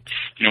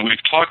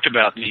 we've talked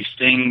about these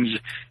things,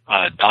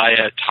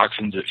 diet,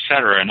 toxins,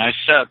 etc., and I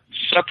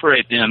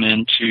separate them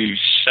into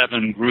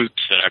 7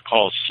 groups that I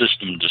call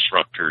system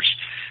disruptors.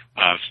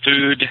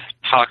 Food,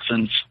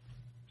 toxins,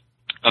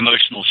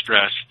 emotional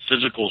stress,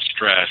 physical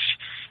stress,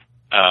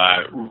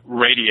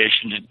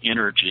 radiation and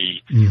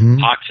energy,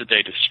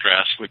 oxidative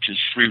stress, which is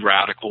free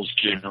radicals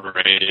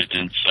generated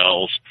in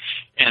cells,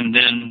 and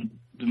then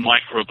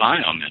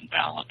microbiome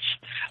imbalance.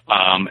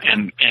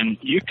 And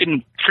you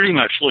can pretty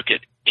much look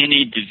at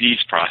any disease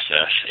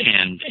process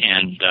and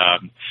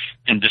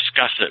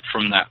discuss it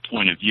from that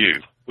point of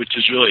view, which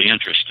is really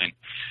interesting.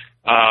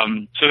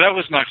 So that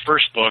was my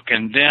first book,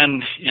 and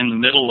then in the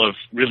middle of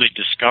really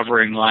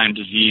discovering Lyme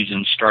disease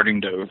and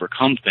starting to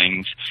overcome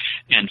things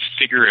and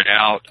figure it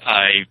out,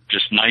 I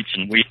just nights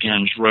and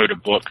weekends wrote a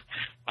book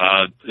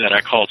that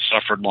I called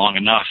Suffered Long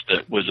Enough,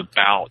 that was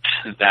about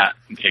that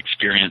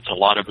experience. A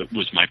lot of it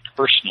was my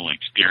personal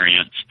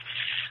experience.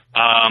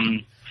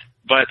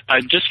 But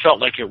I just felt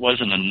like it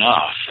wasn't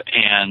enough,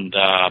 and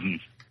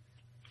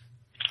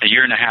a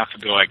year and a half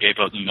ago I gave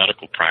up the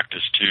medical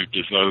practice to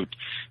devote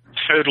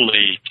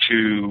totally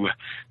to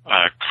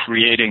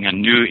creating a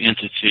new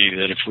entity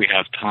that, if we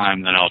have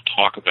time, then I'll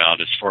talk about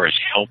as far as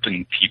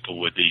helping people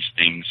with these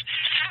things.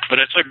 But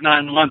it took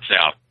 9 months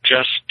out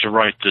just to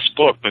write this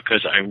book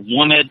because I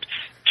wanted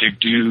to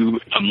do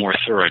a more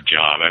thorough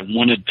job. I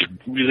wanted to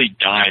really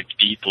dive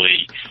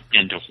deeply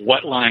into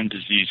what Lyme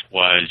disease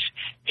was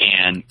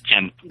and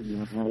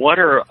what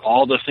are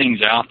all the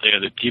things out there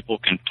that people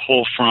can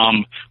pull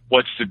from,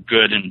 what's the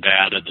good and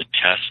bad of the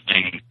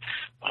testing.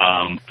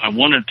 I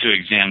wanted to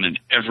examine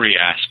every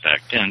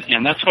aspect,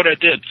 and that's what I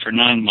did for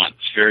 9 months,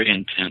 very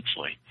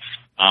intensely.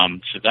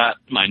 So that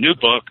my new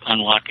book,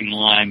 Unlocking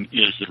Lyme,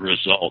 is the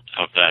result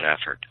of that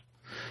effort.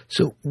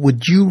 So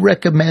would you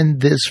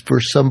recommend this for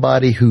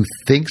somebody who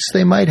thinks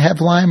they might have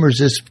Lyme, or is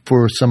this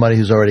for somebody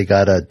who's already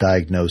got a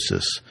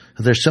diagnosis?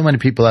 There's so many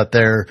people out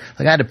there.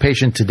 Like, I had a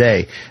patient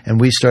today, and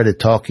we started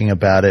talking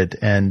about it,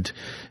 and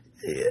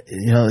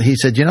he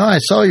said, I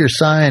saw your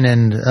sign,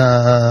 and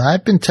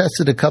I've been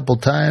tested a couple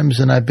times,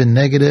 and I've been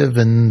negative,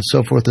 and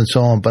so forth and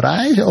so on. But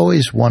I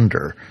always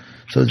wonder.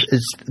 So,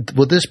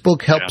 will this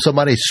book help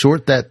somebody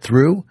sort that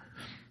through?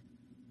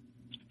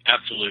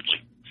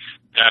 Absolutely.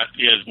 That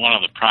is one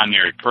of the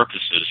primary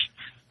purposes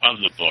of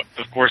the book.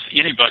 Of course,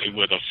 anybody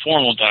with a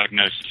formal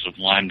diagnosis of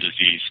Lyme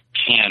disease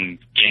can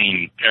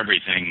gain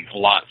everything,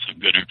 lots of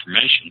good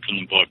information from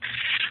the book.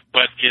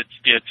 But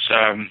it's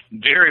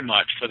very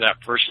much for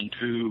that person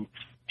who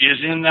is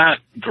in that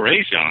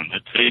gray zone,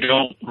 that they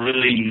don't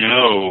really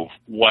know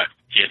what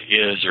it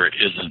is or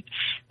isn't.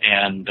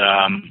 And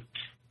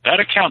that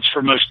accounts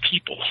for most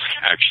people,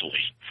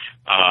 actually.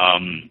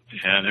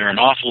 And there are an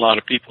awful lot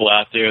of people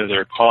out there that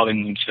are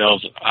calling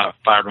themselves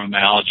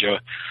fibromyalgia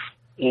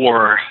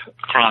or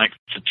chronic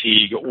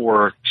fatigue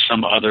or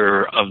some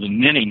other of the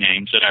many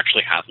names that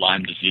actually have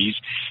Lyme disease.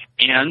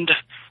 And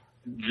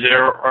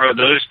there are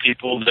those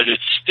people that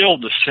it's still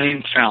the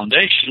same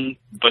foundation,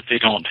 but they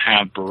don't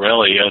have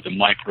Borrelia, the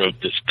microbe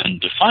that's been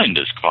defined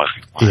as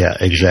causing Lyme disease.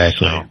 Yeah,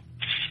 exactly. So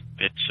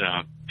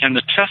it's and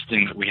the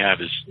testing that we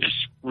have is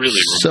really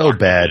so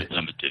bad.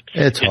 Limited.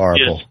 It's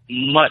horrible. It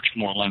is much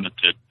more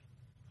limited.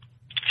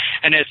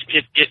 And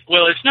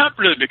it's not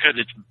really because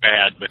it's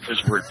bad,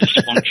 because we're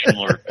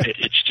dysfunctional.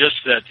 It's just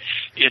that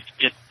it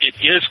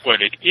is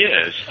what it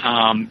is.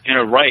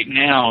 Right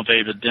now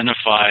they've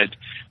identified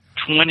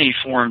 20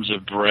 forms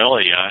of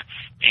Borrelia,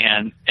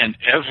 and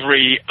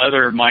every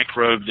other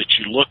microbe that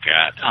you look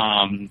at.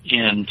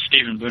 In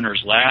Stephen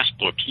Booner's last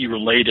book, he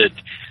related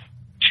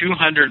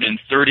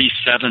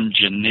 237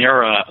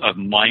 genera of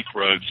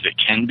microbes that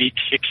can be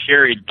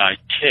carried by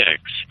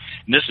ticks.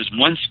 And this is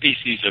one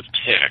species of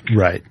tick.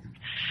 Right.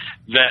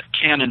 That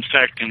can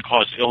infect and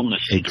cause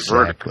illness in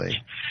Exactly. vertebrates.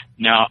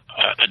 Now,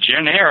 a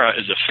genera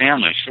is a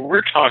family, so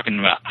we're talking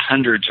about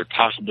hundreds or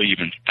possibly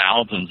even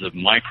thousands of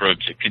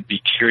microbes that could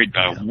be carried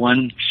by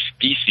one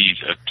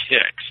species of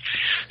ticks.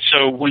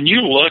 So when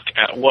you look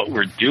at what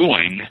we're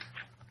doing,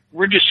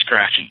 we're just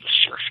scratching the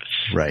surface.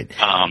 Right.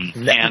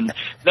 And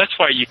that's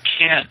why you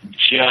can't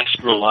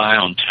just rely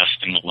on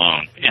testing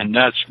alone. And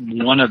that's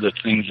one of the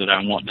things that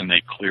I want to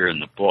make clear in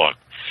the book.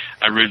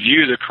 I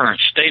review the current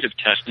state of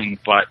testing,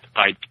 but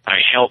I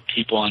help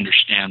people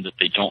understand that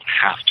they don't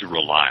have to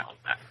rely on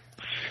that.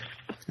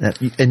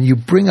 And you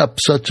bring up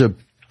such a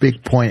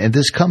big point, and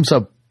this comes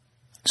up,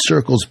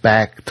 circles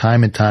back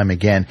time and time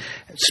again,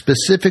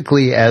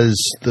 specifically as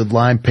the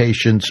Lyme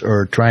patients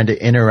are trying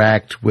to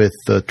interact with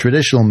the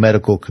traditional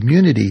medical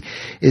community,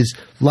 is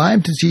Lyme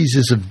disease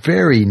is a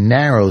very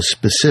narrow,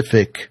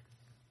 specific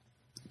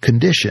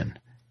condition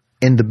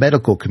in the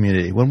medical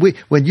community.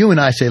 When you and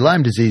I say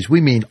Lyme disease, we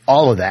mean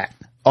all of that,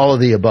 all of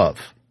the above,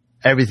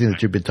 everything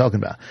that you've been talking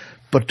about.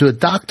 But to a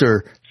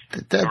doctor,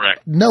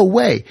 no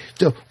way.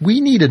 So we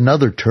need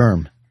another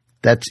term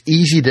that's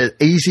easy.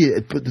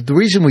 The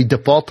reason we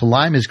default to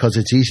Lyme is because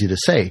it's easy to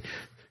say.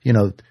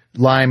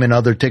 Lyme and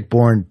other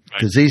tick-borne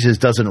diseases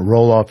doesn't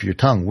roll off your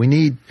tongue. We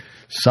need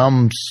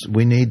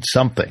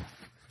something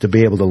to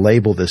be able to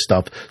label this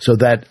stuff so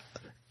that,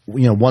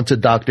 once a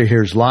doctor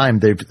hears Lyme,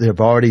 they've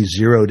already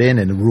zeroed in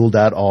and ruled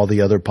out all the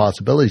other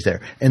possibilities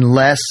there,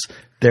 unless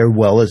they're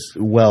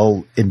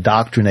well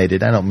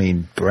indoctrinated. I don't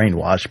mean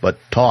brainwashed, but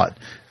taught,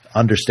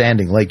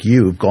 understanding, like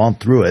you've gone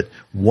through it,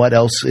 what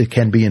else it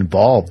can be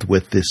involved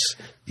with this,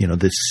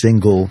 this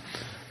single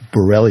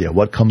Borrelia,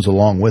 what comes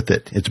along with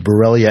it. It's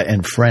Borrelia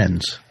and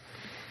friends.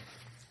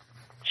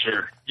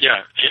 Sure.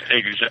 Yeah,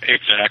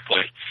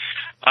 exactly.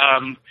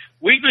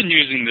 we've been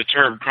using the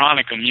term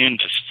chronic immune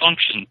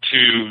dysfunction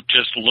to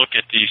just look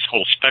at these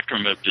whole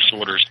spectrum of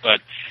disorders,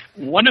 but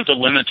one of the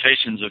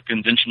limitations of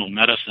conventional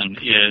medicine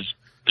is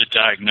the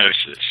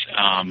diagnosis.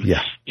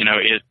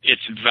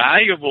 It's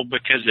valuable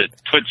because it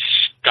puts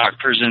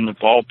doctors in the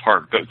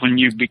ballpark, but when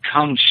you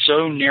become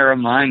so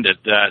narrow-minded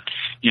that,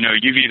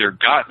 you've either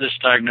got this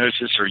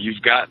diagnosis or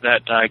you've got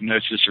that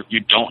diagnosis or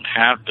you don't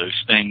have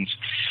those things,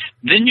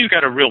 then you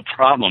got a real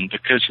problem,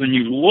 because when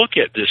you look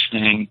at this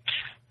thing,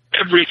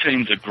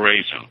 everything's a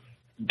gray zone.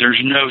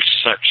 There's no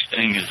such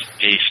thing as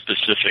a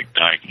specific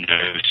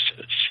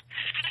diagnosis.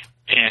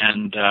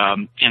 And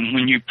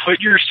when you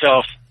put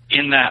yourself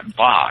in that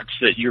box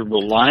that you're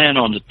relying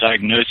on the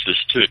diagnosis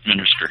to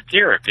administer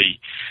therapy,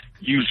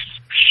 you've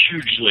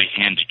hugely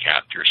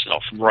handicapped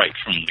yourself right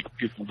from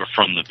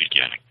the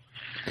beginning.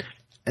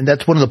 And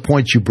that's one of the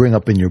points you bring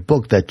up in your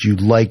book, that you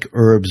like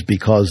herbs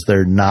because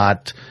they're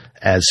not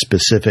as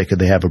specific and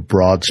they have a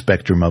broad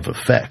spectrum of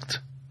effect.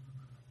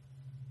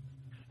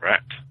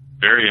 Correct.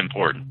 Very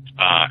important.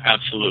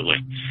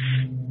 Absolutely.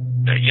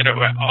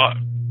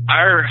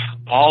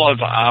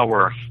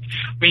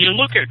 When you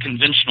look at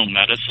conventional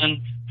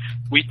medicine,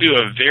 we do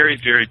a very,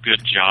 very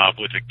good job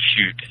with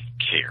acute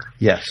care.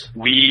 Yes.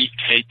 We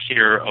take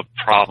care of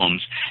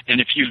problems. And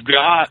if you've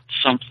got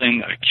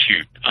something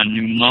acute, a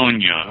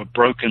pneumonia, a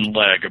broken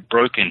leg, a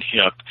broken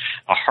hip,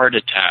 a heart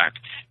attack,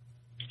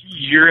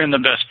 you're in the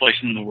best place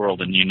in the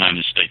world in the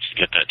United States to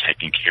get that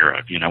taken care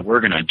of. We're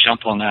going to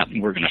jump on that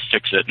and we're going to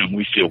fix it, and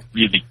we feel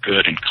really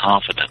good and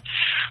confident.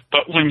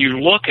 But when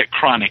you look at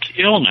chronic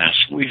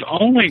illness, we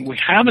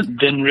haven't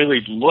been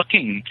really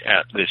looking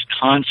at this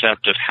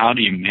concept of how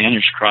do you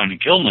manage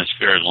chronic illness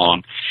very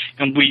long,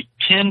 and we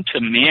tend to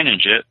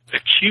manage it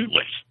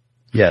acutely.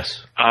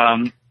 Yes.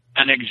 An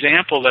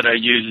example that I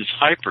use is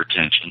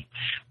hypertension.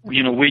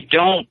 We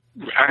don't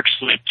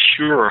actually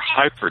cure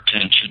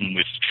hypertension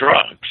with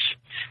drugs.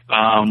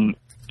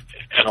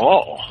 At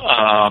all.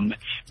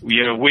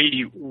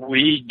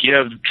 We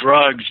give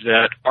drugs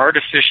that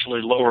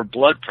artificially lower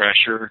blood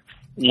pressure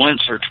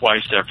once or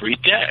twice every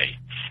day.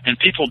 And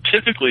people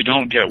typically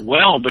don't get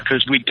well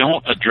because we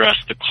don't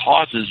address the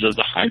causes of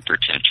the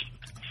hypertension.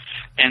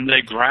 And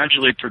they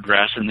gradually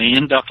progress, and they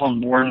end up on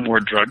more and more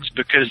drugs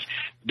because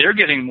they're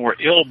getting more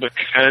ill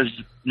because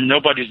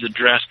nobody's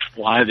addressed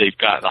why they've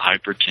got the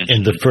hypertension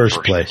in the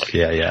first place.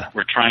 Yeah.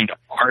 We're trying to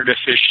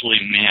artificially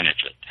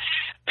manage it.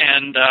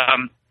 And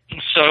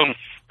so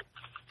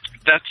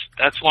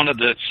that's one of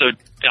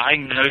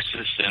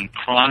diagnosis and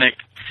chronic,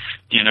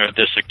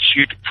 this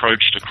acute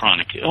approach to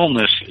chronic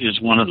illness is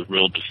one of the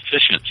real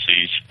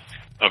deficiencies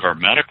of our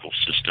medical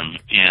system.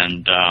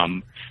 And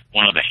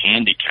one of the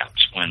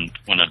handicaps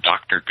when a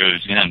doctor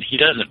goes in, he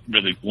doesn't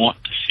really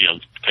want to see a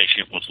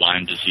patient with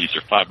Lyme disease or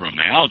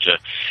fibromyalgia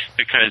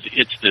because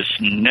it's this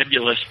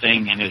nebulous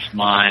thing in his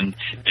mind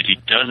that he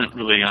doesn't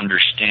really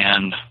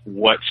understand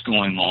what's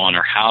going on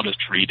or how to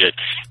treat it.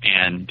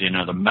 And,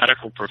 the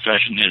medical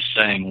profession is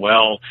saying,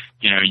 well,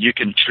 you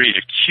can treat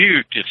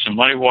acute. If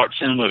somebody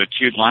walks in with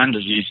acute Lyme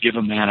disease, give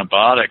them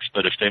antibiotics.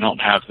 But if they don't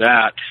have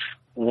that,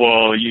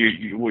 well,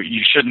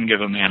 you shouldn't give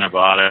them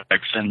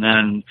antibiotics. And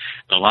then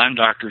the Lyme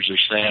doctors are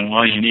saying,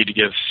 well, you need to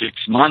give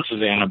 6 months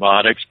of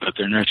antibiotics, but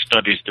there are no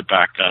studies to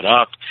back that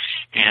up.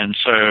 And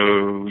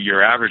so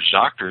your average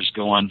doctor is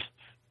going,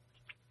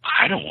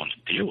 I don't want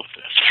to deal with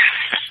this.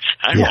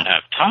 I don't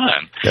have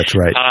time. That's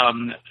right.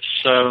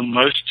 So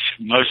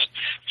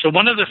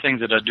one of the things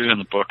that I do in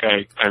the book,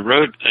 I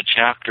wrote a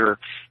chapter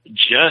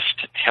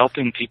just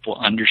helping people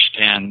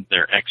understand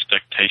their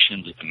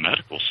expectations of the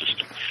medical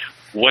system.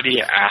 What do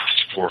you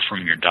ask for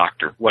from your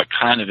doctor? What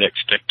kind of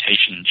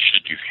expectations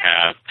should you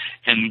have?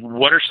 And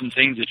what are some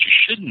things that you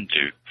shouldn't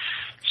do?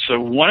 So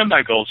one of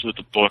my goals with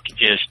the book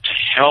is to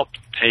help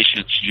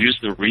patients use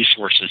the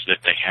resources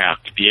that they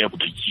have to be able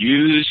to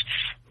use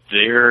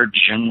their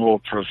general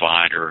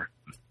provider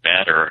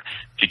better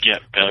to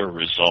get better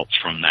results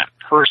from that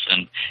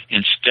person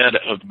instead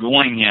of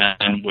going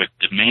in with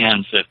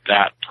demands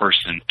that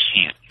person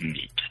can't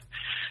meet.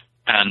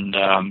 And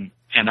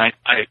I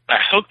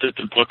hope that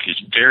the book is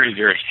very,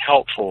 very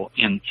helpful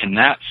in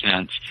that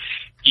sense,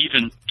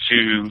 even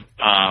to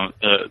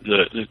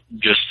the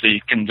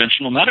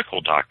conventional medical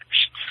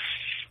doctors.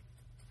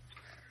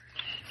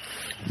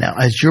 Now,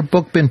 has your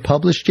book been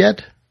published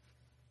yet?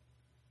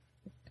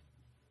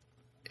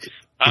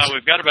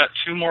 We've got about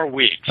 2 more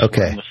weeks.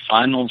 Okay. We're in the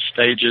final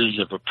stages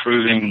of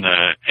approving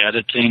the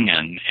editing,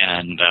 and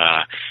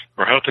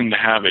we're hoping to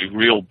have a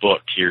real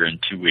book here in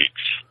 2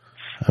 weeks.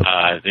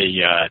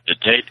 The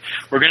date,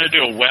 we're going to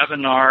do a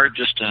webinar,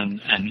 just an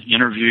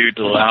interview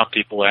to allow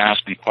people to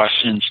ask me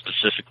questions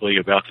specifically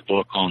about the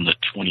book on the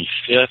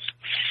 25th,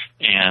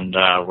 and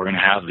we're going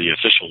to have the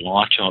official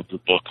launch of the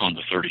book on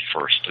the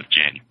 31st of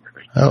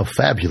January. Oh,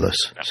 fabulous.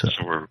 So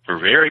we're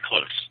very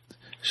close.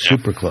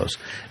 Super close.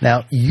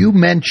 Now, you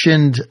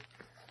mentioned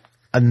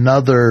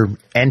another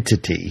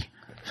entity,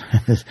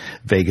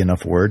 vague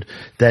enough word,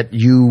 that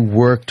you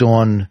worked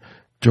on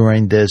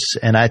during this,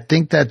 and I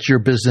think that's your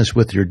business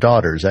with your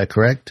daughter. Is that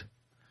correct?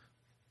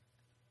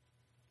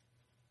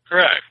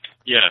 Correct.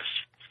 Yes.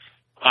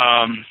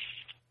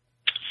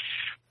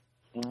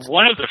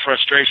 One of the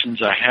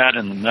frustrations I had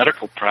in the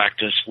medical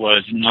practice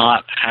was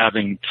not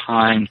having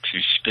time to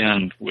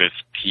spend with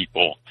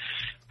people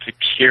to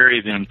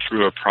carry them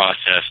through a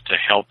process to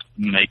help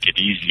make it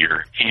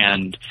easier.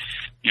 And,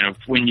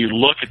 when you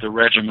look at the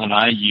regimen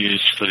I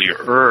used for the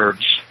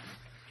herbs,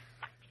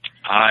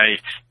 I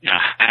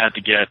had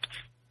to get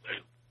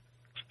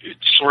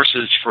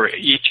sources for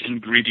each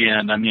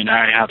ingredient. I mean,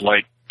 I had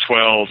like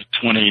 12,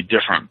 20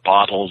 different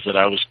bottles that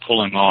I was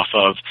pulling off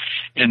of,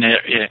 and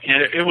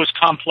it was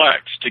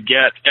complex to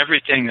get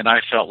everything that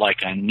I felt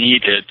like I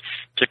needed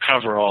to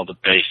cover all the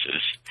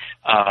bases.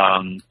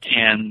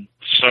 And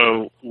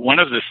so one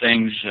of the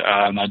things,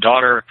 my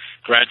daughter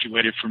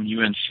graduated from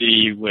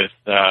UNC with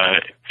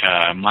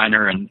a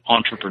minor in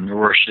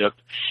entrepreneurship,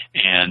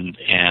 and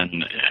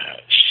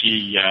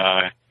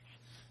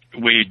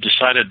we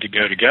decided to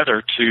go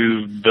together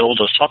to build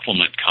a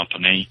supplement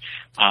company,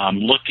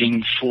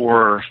 looking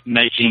for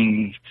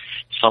making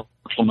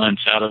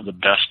supplements out of the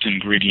best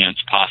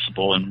ingredients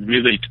possible and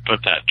really to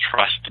put that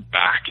trust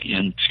back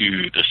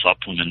into the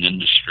supplement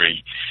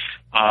industry.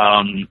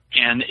 And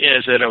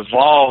as it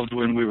evolved,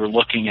 when we were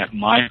looking at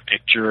my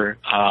picture,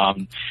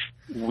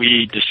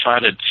 we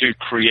decided to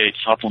create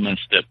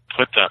supplements that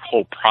put that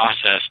whole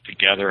process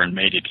together and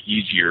made it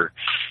easier.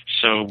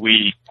 So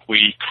we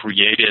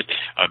created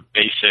a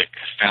basic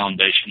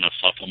foundation of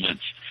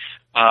supplements.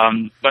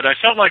 But I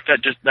felt like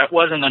that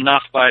wasn't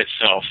enough by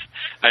itself.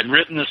 I'd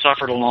written the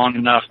Suffer to Long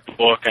Enough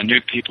book. I knew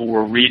people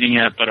were reading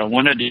it, but I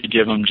wanted to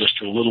give them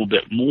just a little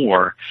bit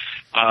more.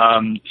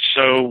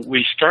 So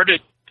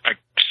I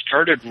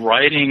started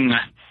writing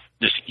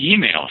this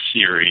email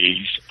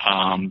series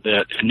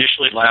that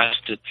initially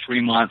lasted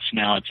 3 months.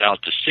 Now it's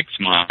out to 6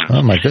 months.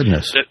 Oh, my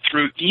goodness. That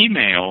through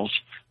emails,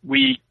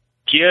 we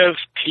give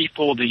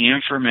people the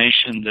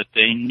information that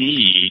they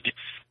need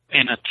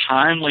in a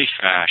timely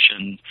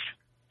fashion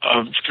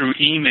through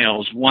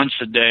emails once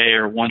a day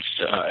or once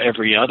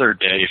every other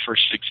day for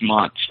 6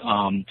 months.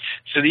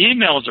 So the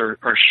emails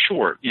are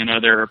short.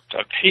 They're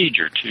a page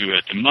or two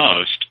at the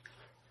most.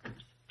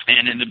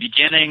 And in the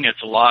beginning,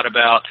 it's a lot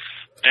about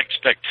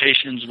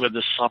expectations with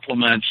the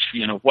supplements,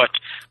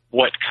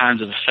 what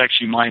kinds of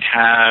effects you might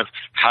have,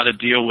 how to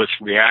deal with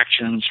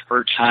reactions,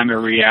 Herxheimer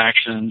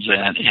reactions,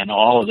 and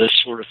all of this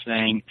sort of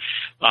thing.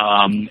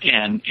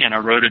 And I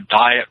wrote a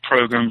diet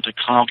program to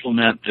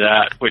complement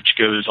that, which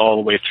goes all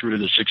the way through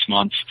the 6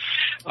 months,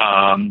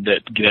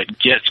 that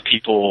gets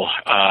people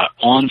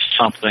on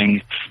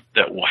something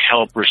that will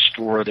help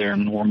restore their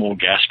normal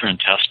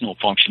gastrointestinal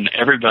function.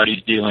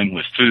 Everybody's dealing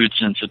with food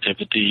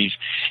sensitivities,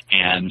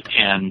 and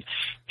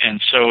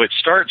so it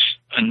starts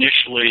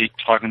initially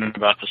talking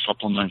about the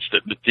supplements,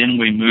 but then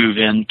we move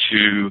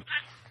into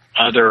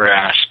other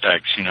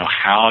aspects.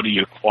 How do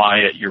you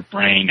quiet your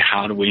brain?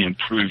 How do we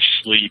improve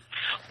sleep?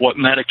 What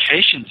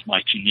medications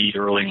might you need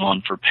early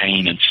on for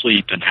pain and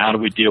sleep, and how do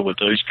we deal with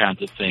those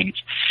kinds of things?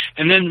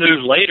 And then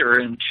move later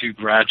into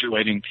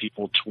graduating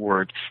people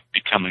toward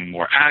becoming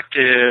more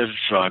active,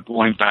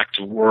 going back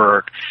to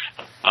work,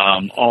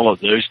 all of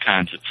those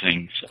kinds of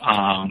things.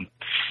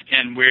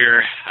 And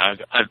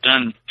I've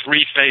done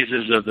 3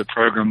 phases of the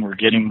program. We're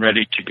getting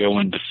ready to go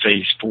into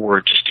phase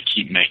 4 just to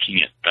keep making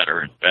it better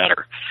and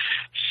better.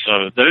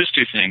 So those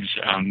 2 things,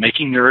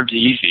 making the herbs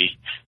easy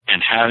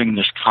and having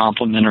this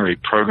complementary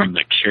program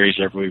that carries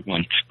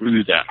everyone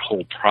through that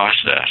whole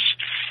process,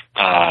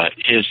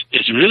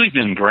 is really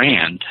been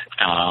grand.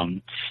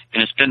 And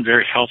it's been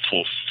very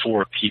helpful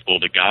for people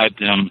to guide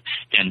them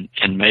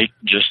and make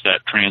just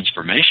that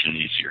transformation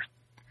easier.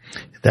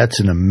 That's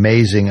an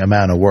amazing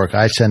amount of work.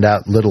 I send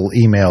out little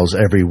emails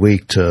every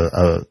week to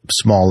a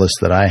small list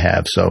that I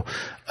have. So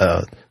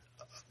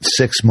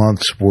 6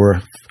 months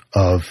worth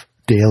of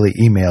daily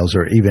emails,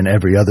 or even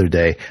every other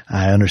day.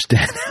 I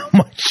understand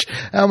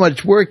how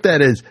much work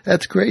that is.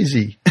 That's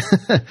crazy.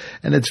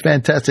 And it's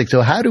fantastic.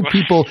 So how do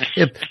people,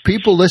 if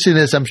people listen to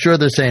this, I'm sure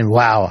they're saying,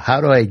 wow,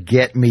 how do I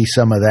get me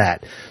some of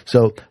that?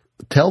 So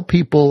tell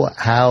people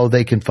how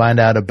they can find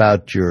out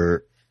about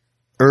your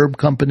herb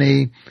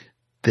company,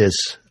 this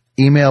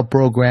email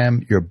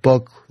program, your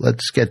book.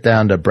 Let's get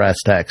down to brass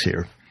tacks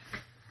here.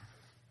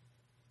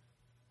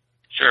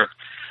 Sure.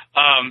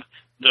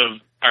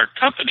 Our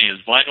company is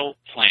Vital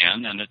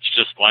Plan, and it's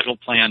just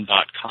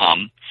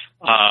vitalplan.com.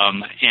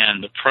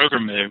 And the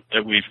program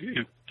that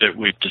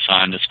we've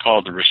designed is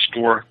called the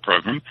Restore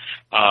Program.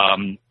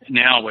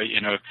 Now,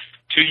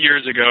 2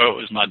 years ago, it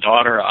was my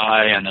daughter,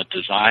 I, and a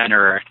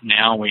designer.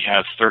 Now we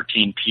have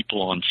 13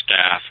 people on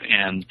staff,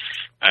 and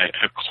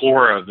a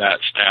core of that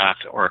staff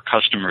are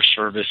customer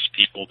service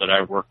people that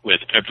I work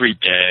with every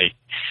day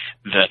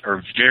that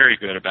are very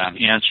good about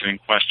answering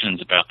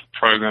questions about the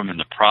program and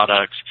the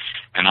products.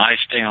 And I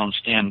stay on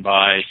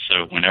standby,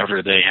 so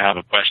whenever they have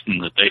a question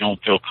that they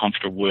don't feel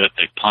comfortable with,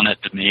 they punt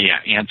it to me,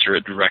 I answer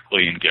it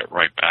directly, and get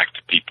right back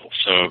to people.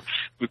 So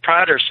we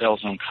pride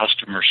ourselves on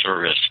customer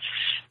service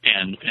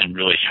and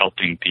really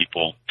helping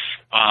people.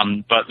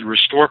 But the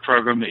Restore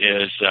program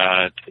is,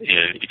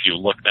 if you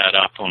look that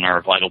up on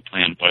our Vital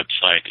Plan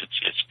website,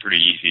 it's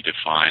pretty easy to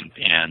find,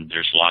 and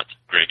there's lots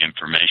of great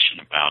information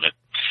about it.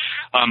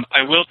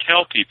 I will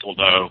tell people,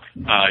 though,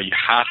 you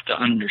have to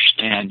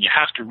understand, you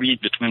have to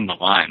read between the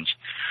lines.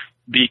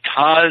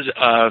 Because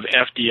of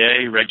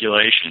FDA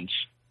regulations,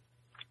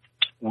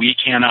 we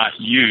cannot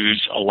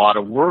use a lot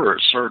of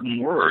words, certain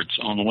words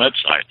on the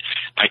website.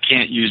 I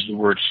can't use the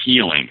word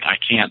healing. I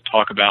can't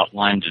talk about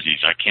Lyme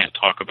disease. I can't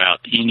talk about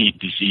any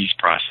disease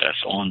process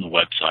on the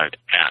website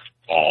at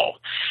all.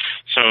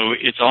 So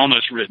it's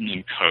almost written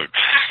in code.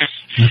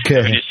 Okay.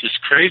 I mean, it's this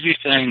crazy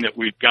thing that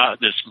we've got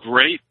this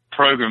great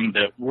program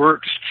that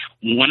works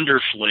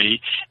wonderfully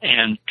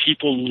and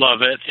people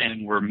love it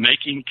and we're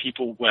making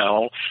people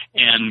well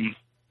and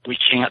we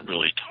can't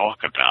really talk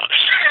about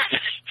it.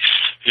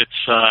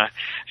 It's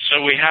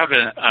so we have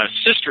a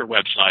sister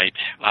website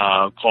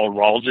called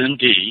Rawls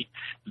MD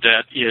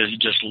that is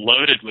just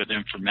loaded with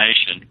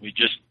information. We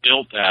just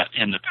built that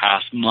in the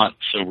past month,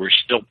 so we're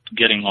still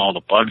getting all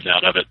the bugs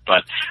out of it.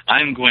 But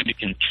I'm going to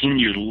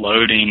continue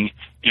loading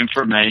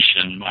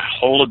information. My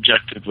whole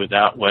objective with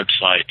that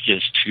website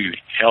is to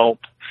help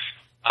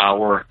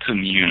our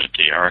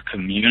community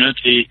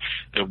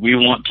that we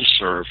want to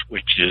serve,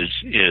 which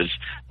is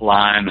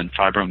Lyme and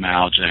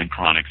fibromyalgia and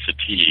chronic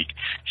fatigue.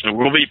 So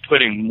we'll be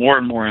putting more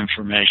and more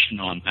information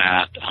on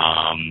that,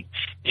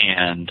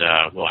 and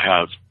we'll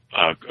have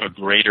a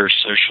greater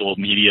social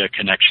media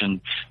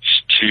connection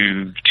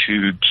to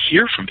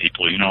hear from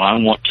people. You know, I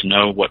want to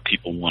know what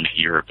people want to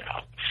hear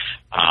about.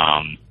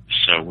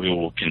 So we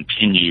will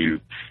continue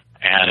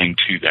adding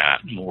to that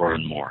more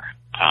and more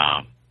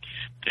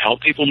to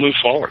help people move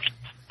forward.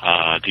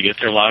 To get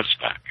their lives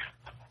back.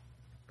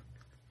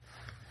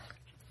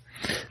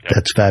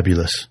 That's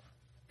fabulous.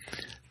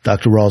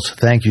 Dr. Rawls,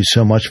 thank you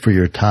so much for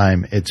your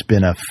time. It's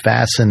been a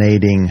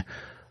fascinating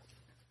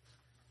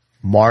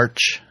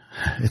march.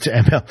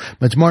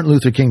 It's Martin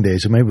Luther King Day,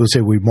 so maybe we'll say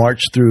we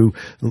marched through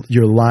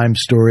your Lyme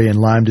story and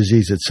Lyme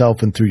disease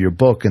itself and through your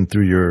book and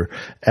through your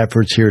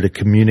efforts here to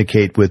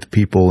communicate with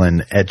people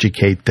and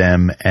educate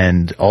them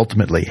and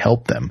ultimately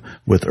help them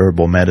with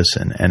herbal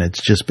medicine. And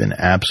it's just been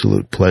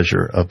absolute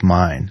pleasure of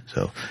mine.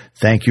 So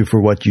thank you for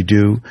what you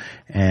do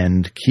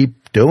and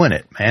keep doing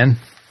it, man.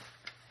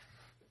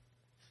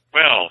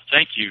 Well,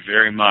 thank you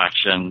very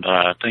much, and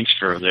thanks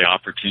for the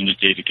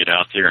opportunity to get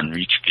out there and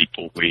reach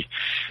people. We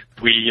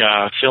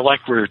feel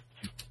like we're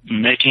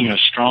making a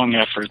strong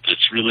effort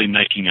that's really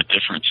making a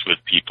difference with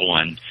people,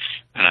 and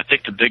I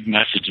think the big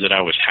message that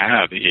I would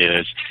have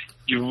is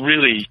you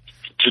really,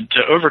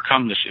 to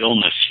overcome this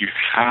illness, you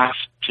have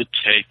to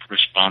take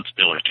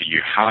responsibility.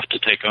 You have to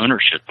take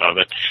ownership of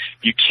it.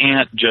 You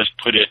can't just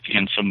put it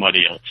in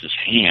somebody else's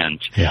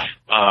hands. Yeah.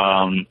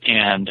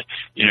 And,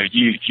 you know,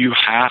 you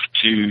have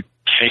to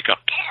take a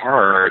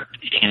part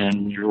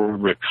in your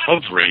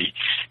recovery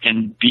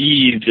and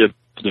be the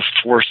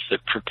force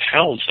that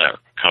propels that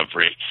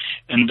recovery.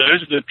 And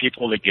those are the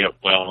people that get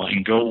well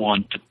and go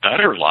on to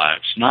better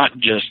lives, not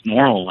just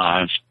normal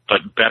lives,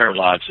 but better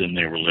lives than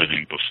they were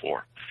living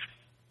before.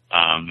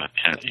 And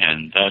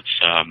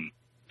that's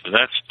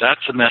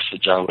a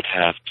message I would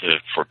have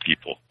for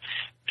people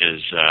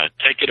is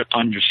take it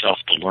upon yourself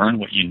to learn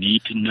what you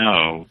need to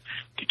know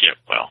to get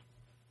well.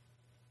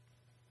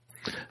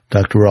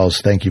 Dr.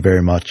 Rawls, thank you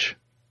very much.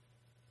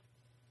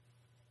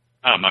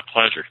 My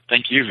pleasure.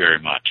 Thank you very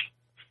much.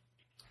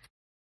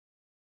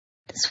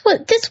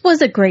 This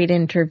was a great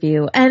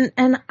interview, and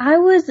I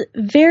was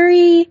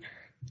very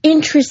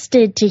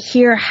interested to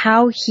hear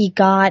how he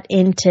got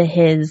into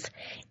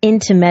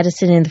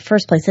medicine in the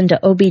first place, into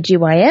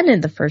OBGYN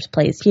in the first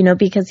place, you know,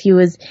 because he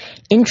was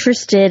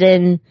interested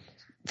in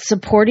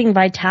supporting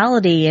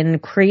vitality and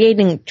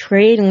creating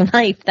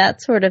life,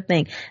 that sort of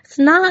thing. It's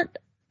not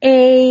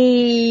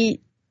a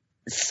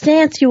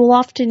stance you will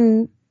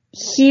often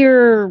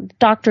hear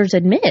doctors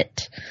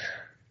admit.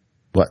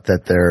 What,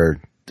 that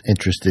they're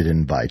interested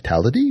in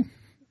vitality?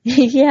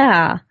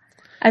 Yeah.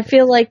 I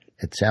feel like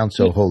it sounds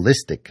so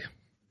holistic.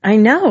 I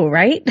know,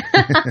 right?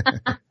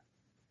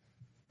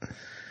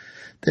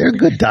 There are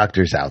good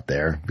doctors out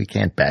there. We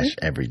can't bash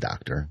every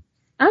doctor.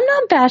 I'm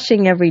not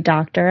bashing every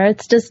doctor.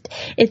 It's just,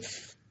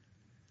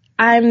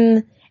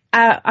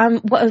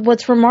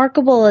 what's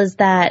remarkable is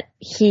that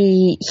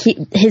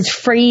his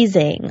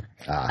phrasing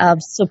of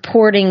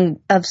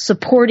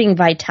supporting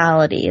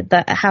vitality,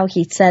 how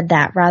he said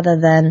that rather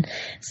than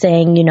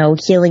saying, you know,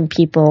 healing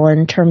people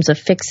in terms of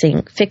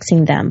fixing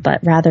them, but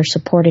rather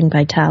supporting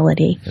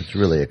vitality. It's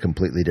really a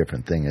completely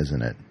different thing,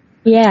 isn't it?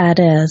 Yeah, it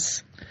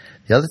is.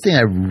 The other thing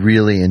I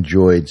really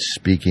enjoyed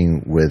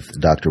speaking with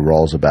Dr.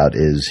 Rawls about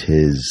is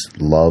his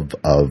love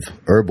of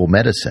herbal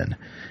medicine,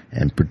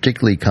 and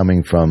particularly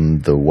coming from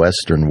the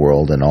Western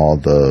world and all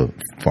the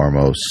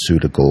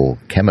pharmaceutical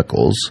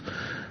chemicals,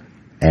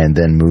 and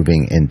then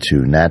moving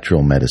into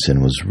natural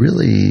medicine was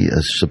really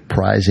a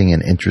surprising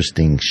and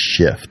interesting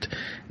shift.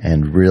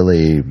 And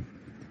really,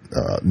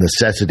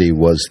 necessity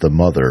was the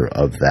mother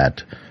of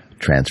that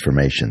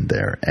transformation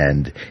there.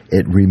 And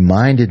it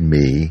reminded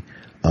me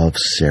of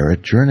Sarah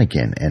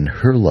Jernigan and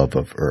her love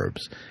of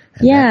herbs.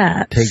 And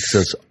that takes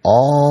us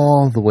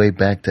all the way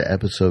back to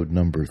episode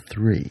number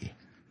 3.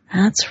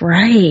 That's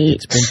right.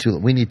 It's been too.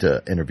 We need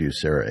to interview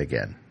Sarah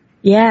again.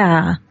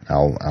 Yeah.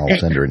 I'll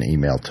send her an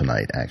email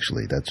tonight.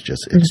 Actually,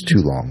 it's too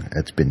long.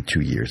 It's been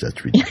 2 years.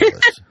 That's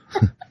ridiculous.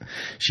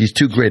 She's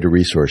too great a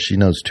resource. She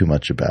knows too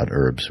much about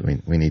herbs.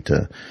 We need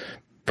to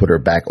put her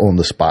back on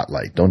the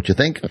spotlight, don't you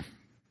think?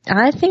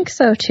 I think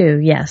so too.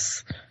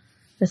 Yes.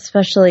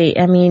 Especially,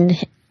 I mean,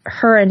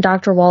 her and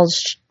Dr.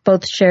 Walls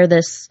both share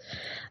this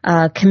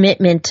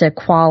commitment to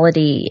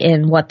quality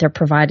in what they're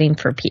providing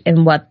for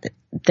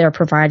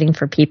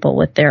people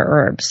with their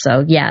herbs.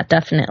 So yeah,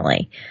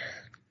 definitely.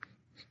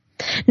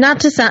 Not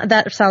to sound,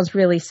 that sounds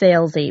really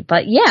salesy,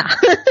 but yeah.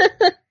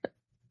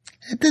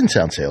 It didn't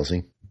sound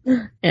salesy.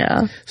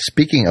 Yeah.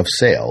 Speaking of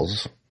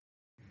sales,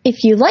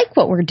 if you like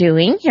what we're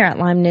doing here at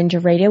Lyme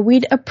Ninja Radio,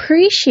 we'd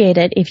appreciate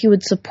it if you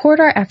would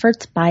support our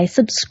efforts by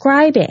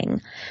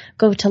subscribing.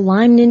 Go to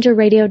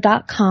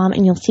LymeNinjaRadio.com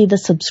and you'll see the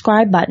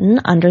subscribe button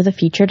under the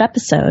featured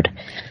episode.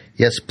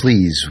 Yes,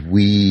 please.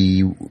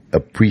 We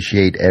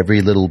appreciate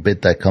every little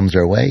bit that comes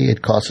our way.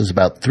 It costs us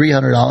about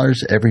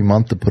 $300 every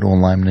month to put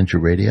on Lyme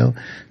Ninja Radio.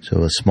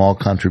 So a small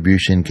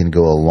contribution can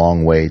go a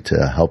long way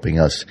to helping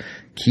us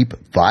keep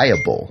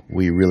viable.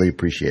 We really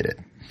appreciate it.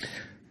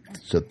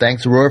 So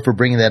thanks, Aurora, for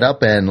bringing that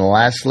up. And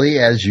lastly,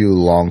 as you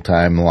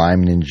longtime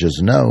Lyme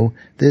Ninjas know,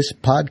 this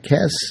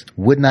podcast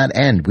would not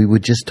end. We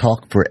would just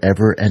talk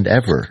forever and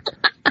ever.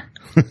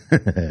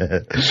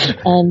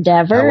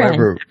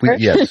 However,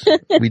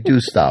 we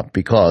do stop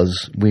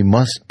because we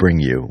have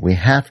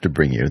to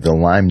bring you the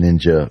Lyme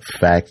Ninja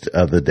fact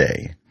of the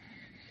day.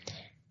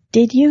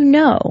 Did you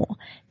know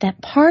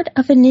that part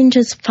of a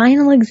ninja's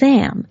final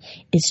exam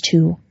is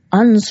to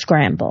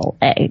unscramble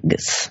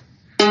eggs?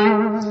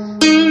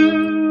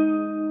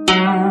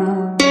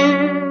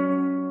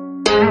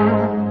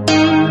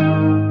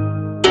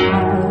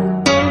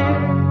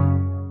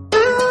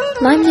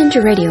 Lyme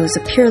Ninja Radio is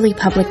a purely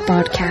public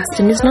broadcast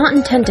and is not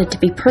intended to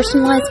be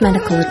personalized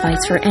medical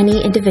advice for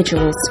any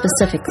individual's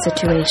specific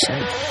situation.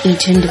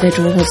 Each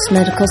individual's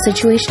medical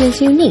situation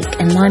is unique,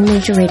 and Lyme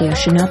Ninja Radio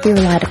should not be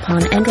relied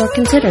upon and or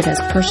considered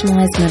as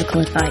personalized medical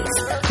advice.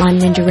 Lyme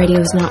Ninja Radio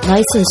is not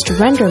licensed to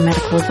render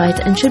medical advice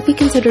and should be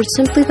considered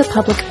simply the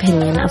public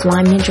opinion of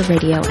Lyme Ninja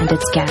Radio and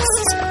its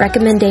guests.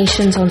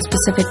 Recommendations on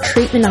specific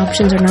treatment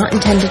options are not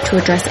intended to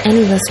address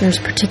any listener's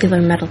particular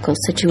medical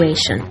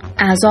situation.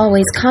 As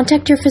always,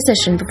 contact your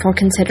physician before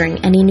considering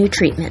any new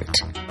treatment.